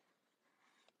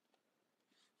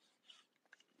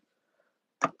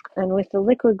 And with the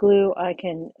liquid glue, I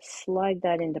can slide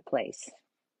that into place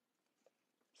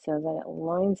so that it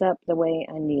lines up the way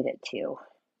I need it to.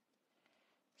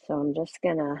 So I'm just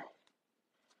going to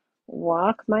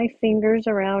walk my fingers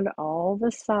around all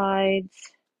the sides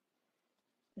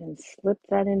and slip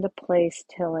that into place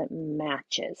till it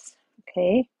matches.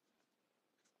 Okay?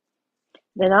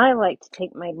 Then I like to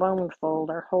take my bone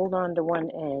folder, hold on to one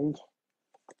end,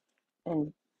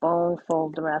 and bone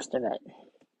fold the rest of it.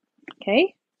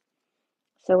 Okay?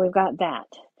 So we've got that.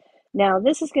 Now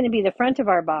this is going to be the front of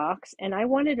our box, and I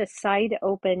wanted a side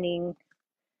opening.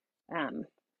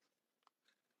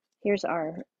 Here's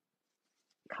our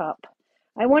cup.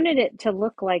 I wanted it to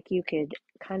look like you could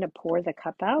kind of pour the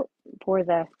cup out, pour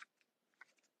the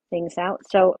things out.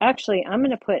 So actually, I'm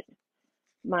going to put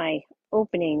my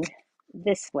opening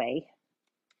this way.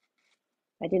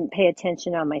 I didn't pay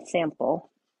attention on my sample,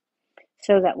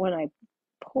 so that when I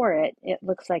pour it, it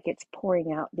looks like it's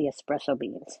pouring out the espresso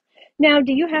beans. Now,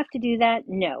 do you have to do that?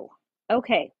 No.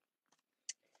 Okay.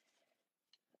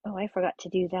 Oh, I forgot to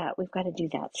do that. We've got to do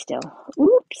that still.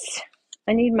 Oops.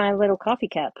 I need my little coffee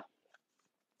cup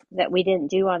that we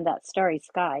didn't do on that Starry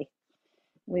Sky.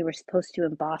 We were supposed to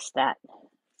emboss that.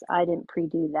 So I didn't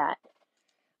pre-do that.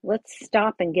 Let's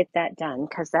stop and get that done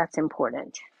because that's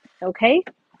important. Okay?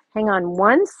 Hang on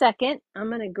 1 second. I'm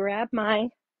going to grab my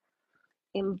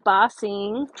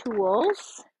embossing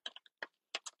tools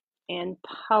and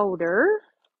powder.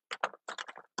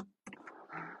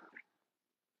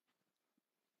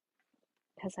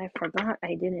 Because I forgot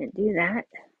I didn't do that.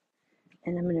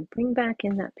 And I'm going to bring back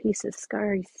in that piece of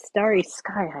starry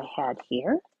sky I had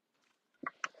here.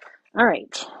 All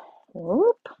right.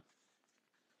 Whoop.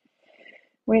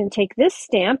 We're going to take this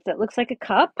stamp that looks like a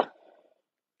cup.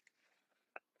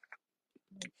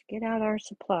 Let's get out our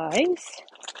supplies.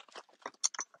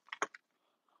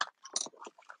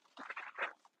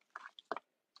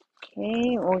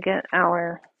 Okay, we'll get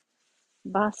our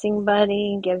embossing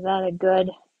buddy, give that a good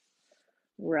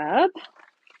rub.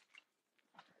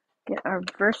 Get our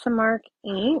Versamark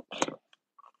ink.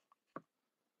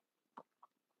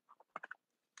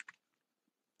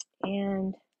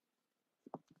 And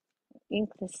ink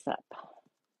this up.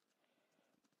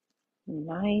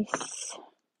 Nice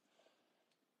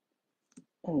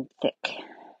and thick.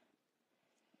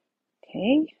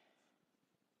 Okay.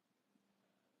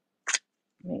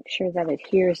 Make sure that it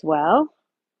adheres well.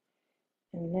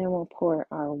 And then we'll pour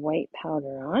our white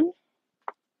powder on.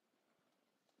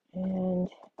 And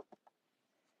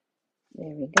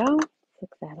there we go. Pick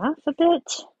that off a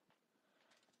bit.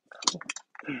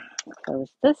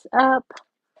 Close this up.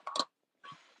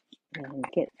 And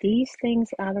get these things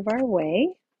out of our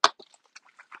way.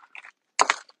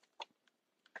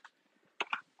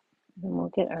 Then we'll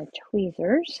get our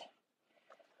tweezers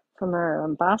from our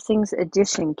Embossings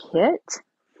Edition kit.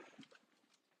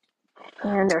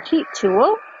 And our heat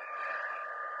tool.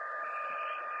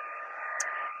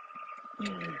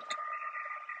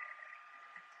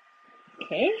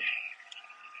 Okay.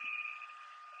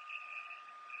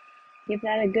 Give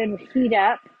that a good heat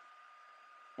up.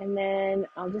 And then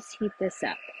I'll just heat this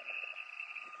up.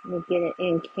 We'll get it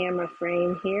in camera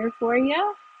frame here for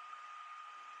you.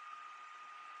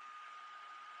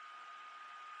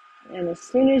 And as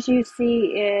soon as you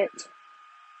see it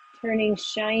turning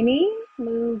shiny,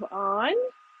 move on.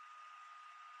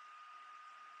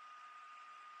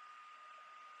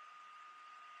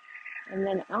 And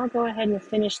then I'll go ahead and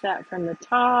finish that from the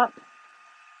top.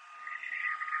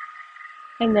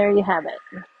 And there you have it.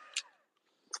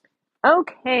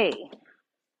 Okay,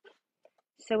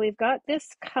 so we've got this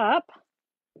cup,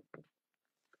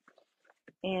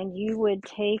 and you would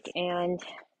take and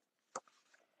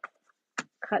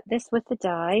cut this with the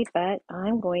die, but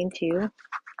I'm going to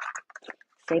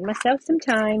save myself some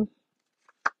time,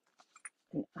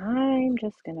 and I'm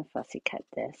just going to fussy cut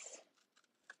this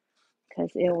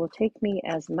because it will take me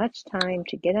as much time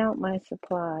to get out my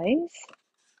supplies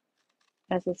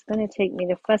as it's going to take me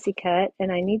to fussy cut,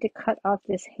 and I need to cut off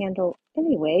this handle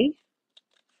anyway,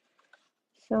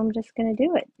 so I'm just going to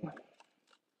do it.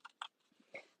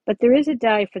 But there is a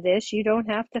die for this. You don't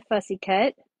have to fussy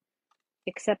cut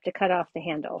except to cut off the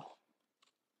handle,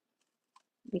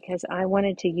 because I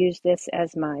wanted to use this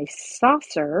as my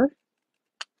saucer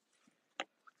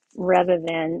rather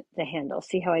than the handle.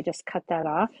 See how I just cut that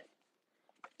off?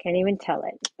 Can't even tell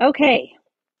it. Okay,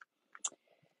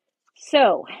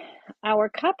 so our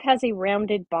cup has a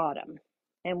rounded bottom,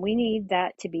 and we need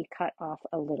that to be cut off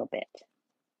a little bit.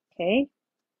 Okay,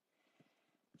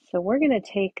 so we're going to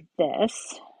take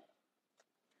this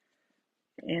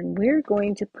and we're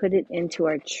going to put it into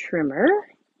our trimmer.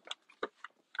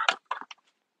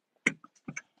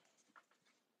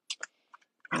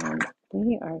 And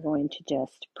we are going to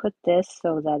just put this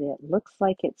so that it looks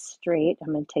like it's straight.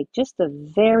 I'm going to take just the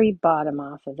very bottom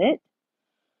off of it,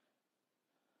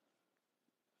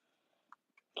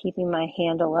 keeping my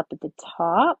handle up at the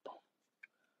top.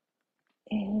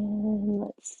 And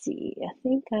let's see, I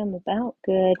think I'm about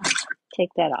good.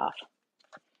 Take that off.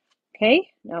 Okay,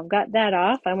 now I've got that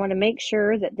off. I want to make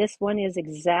sure that this one is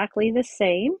exactly the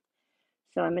same.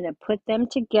 So I'm going to put them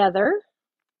together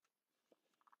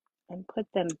and put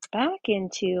them back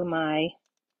into my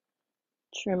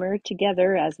trimmer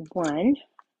together as one.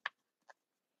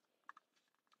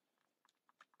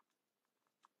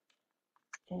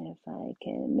 And if I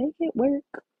can make it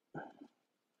work,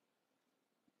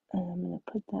 I'm going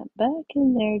to put that back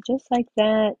in there just like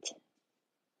that.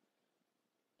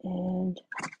 And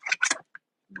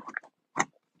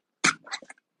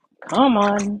come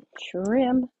on,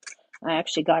 trim. I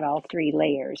actually got all 3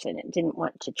 layers and it didn't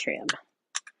want to trim.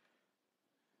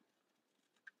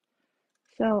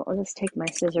 So I'll just take my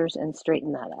scissors and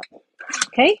straighten that up.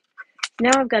 Okay,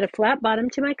 now I've got a flat bottom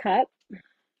to my cup.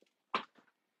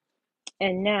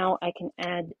 And now I can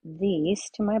add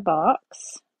these to my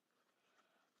box,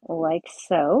 like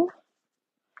so.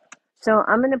 So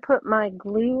I'm going to put my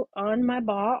glue on my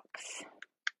box,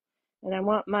 and I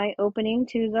want my opening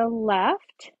to the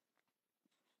left.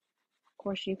 Of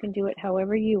course, you can do it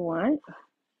however you want.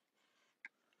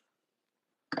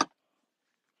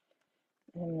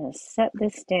 I'm going to set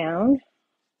this down,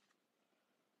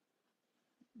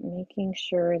 making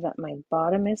sure that my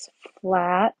bottom is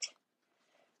flat.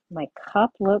 My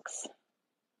cup looks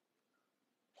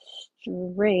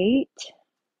straight.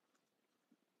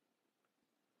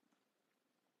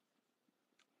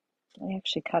 I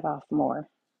actually cut off more.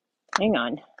 Hang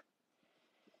on.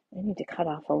 I need to cut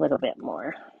off a little bit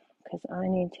more because I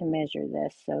need to measure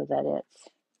this so that it's,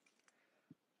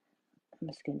 I'm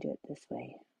just going to do it this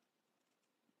way.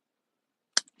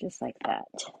 Just like that.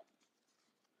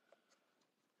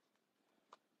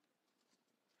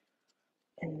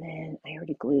 And then I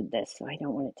already glued this, so I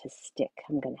don't want it to stick.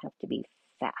 I'm going to have to be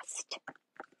fast.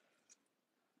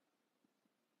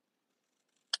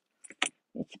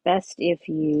 It's best if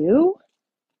you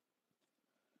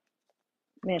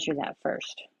measure that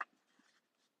first.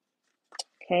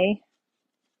 Okay?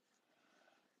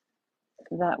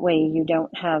 That way you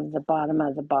don't have the bottom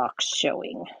of the box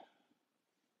showing.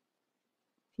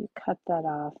 You cut that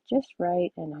off just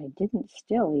right, and I didn't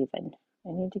still even.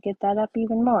 I need to get that up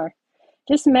even more.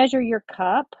 Just measure your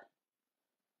cup,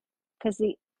 because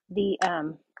the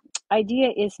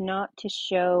idea is not to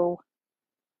show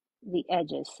the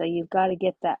edges. So you've got to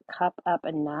get that cup up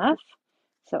enough.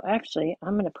 So actually,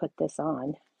 I'm going to put this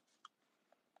on.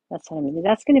 That's what I'm going to do.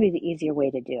 That's going to be the easier way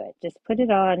to do it. Just put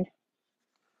it on.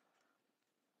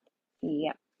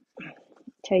 Yep.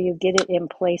 Till you get it in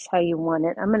place how you want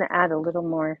it. I'm going to add a little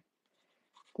more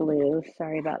glue.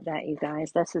 Sorry about that, you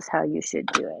guys. This is how you should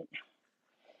do it.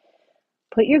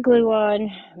 Put your glue on.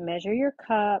 Measure your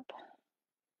cup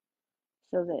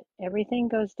so that everything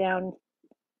goes down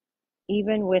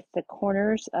even with the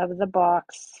corners of the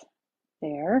box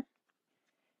there.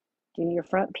 Do your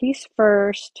front piece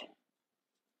first.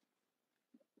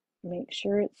 Make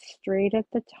sure it's straight at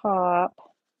the top.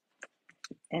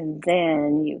 And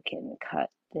then you can cut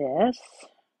this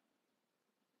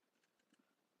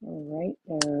right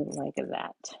there like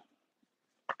that.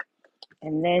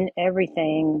 And then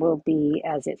everything will be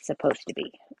as it's supposed to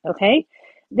be. Okay?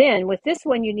 Then with this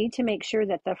one, you need to make sure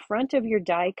that the front of your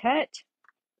die cut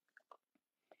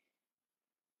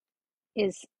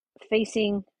is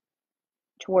facing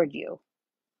toward you,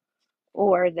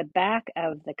 or the back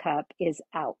of the cup is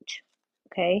out.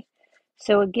 Okay,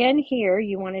 so again here,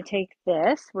 you want to take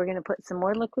this. We're going to put some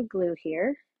more liquid glue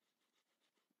here.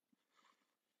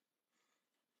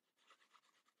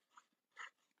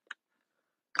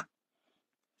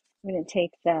 I'm going to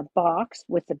take the box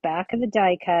with the back of the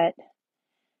die cut.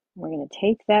 We're going to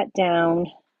take that down,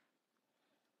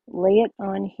 lay it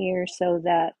on here so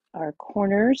that our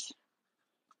corners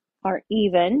are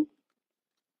even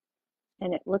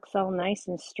and it looks all nice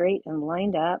and straight and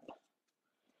lined up.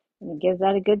 I'm going to give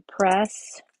that a good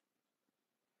press.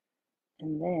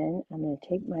 And then I'm going to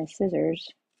take my scissors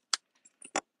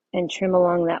and trim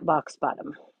along that box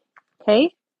bottom.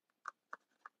 Okay?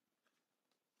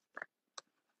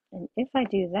 And if I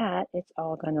do that, it's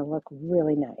all going to look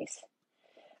really nice.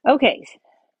 Okay.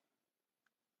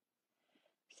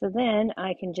 So then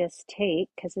I can just take,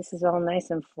 because this is all nice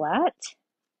and flat,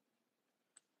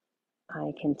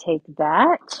 I can take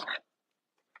that,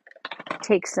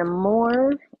 take some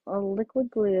more liquid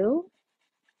glue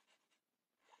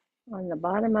on the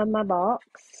bottom of my box.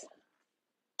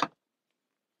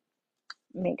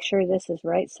 Make sure this is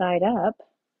right side up.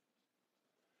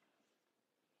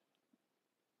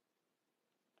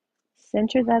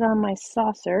 Center that on my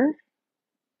saucer.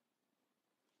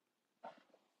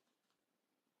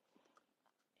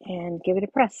 And give it a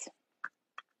press.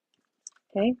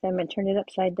 Okay, then I'm going to turn it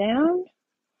upside down.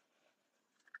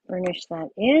 Burnish that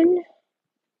in.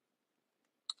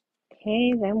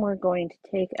 Okay, then we're going to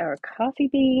take our coffee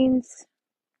beans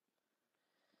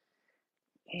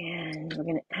and we're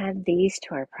going to add these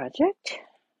to our project.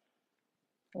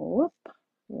 Whoop, a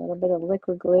little bit of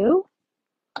liquid glue.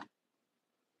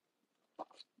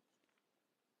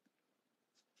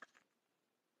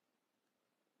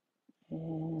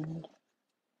 And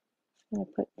I'm going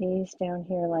to put these down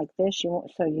here like this,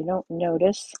 so you don't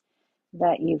notice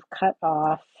that you've cut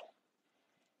off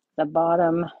the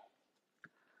bottom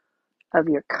of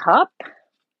your cup,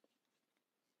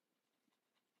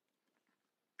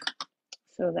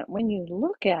 so that when you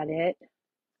look at it,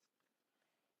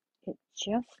 it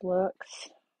just looks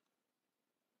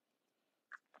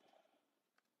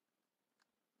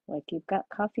like you've got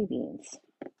coffee beans.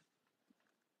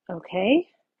 Okay,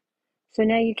 so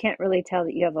now you can't really tell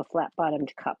that you have a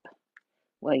flat-bottomed cup.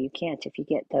 Well, you can't if you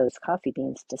get those coffee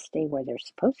beans to stay where they're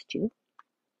supposed to.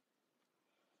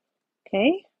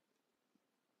 Okay,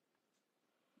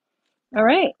 all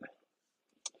right.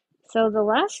 So the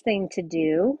last thing to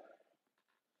do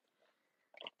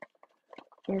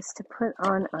is to put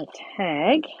on a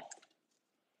tag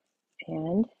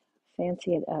and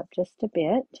fancy it up just a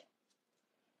bit.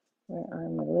 Where are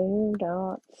my glue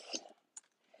dots?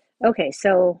 Okay,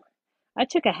 so I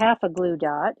took a half a glue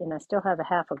dot and I still have a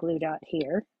half a glue dot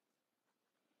here.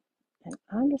 And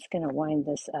I'm just going to wind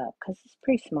this up because it's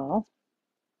pretty small.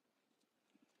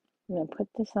 I'm going to put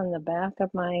this on the back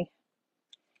of my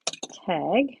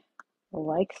tag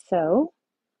like so.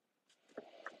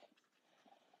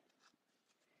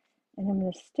 And I'm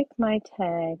going to stick my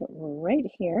tag right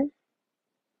here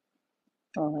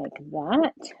like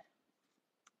that.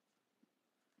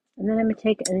 And then I'm going to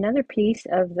take another piece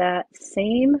of that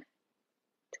same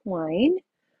twine,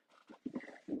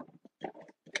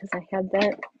 because I had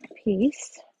that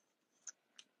piece,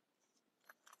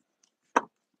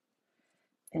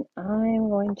 and I'm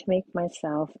going to make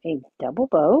myself a double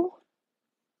bow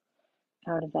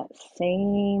out of that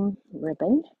same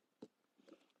ribbon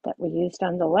that we used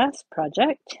on the last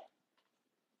project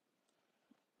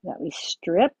that we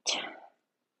stripped.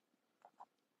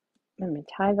 I'm going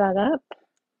to tie that up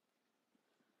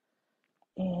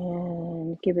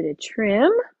and give it a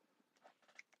trim.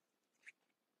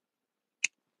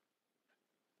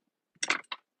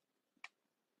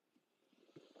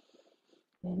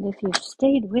 And if you've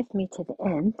stayed with me to the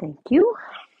end, thank you.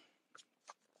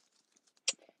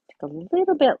 Took a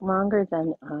little bit longer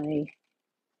than I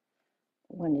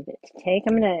wanted it to take.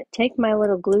 I'm going to take my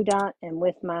little glue dot and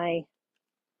with my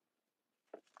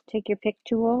take your pick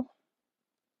tool,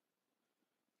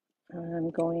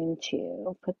 I'm going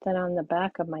to put that on the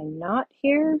back of my knot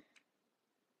here.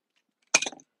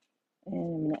 And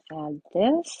I'm going to add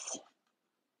this.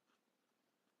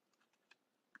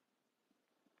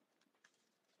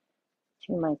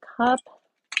 To my cup.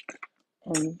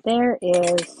 And there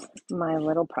is my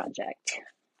little project.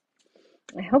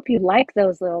 I hope you like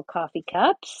those little coffee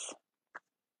cups.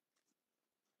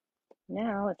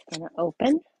 Now it's going to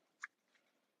open.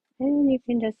 And you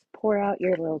can just pour out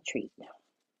your little treat.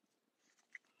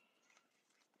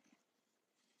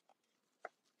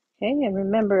 Okay, and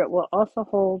remember it will also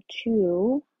hold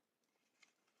 2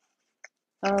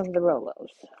 of the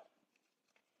Rolos.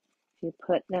 If you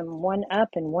put them one up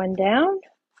and one down,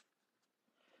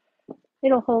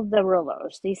 it'll hold the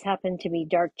Rolos. These happen to be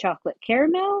dark chocolate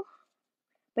caramel,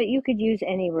 but you could use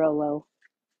any Rolo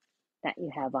that you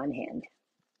have on hand.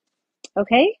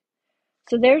 Okay,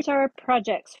 so there's our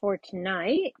projects for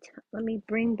tonight. Let me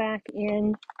bring back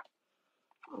in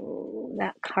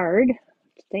that card.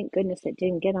 Thank goodness it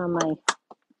didn't get on my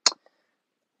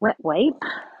wet wipe.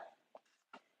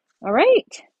 All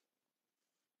right,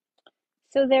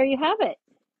 so there you have it.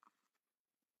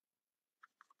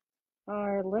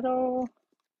 Our little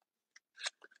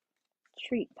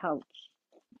treat pouch,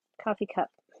 coffee cup,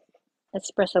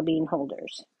 espresso bean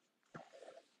holders.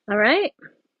 All right.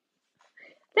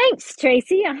 Thanks,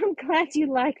 Tracy. I'm glad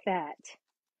you like that.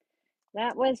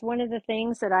 That was one of the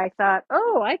things that I thought,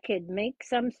 oh, I could make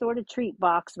some sort of treat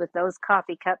box with those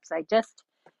coffee cups. I just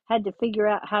had to figure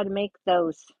out how to make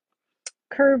those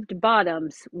curved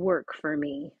bottoms work for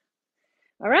me.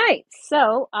 All right,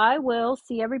 so I will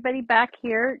see everybody back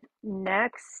here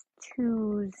next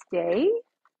Tuesday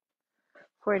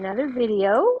for another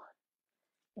video,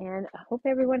 and I hope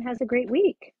everyone has a great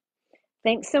week.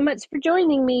 Thanks so much for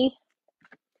joining me.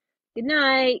 Good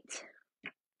night.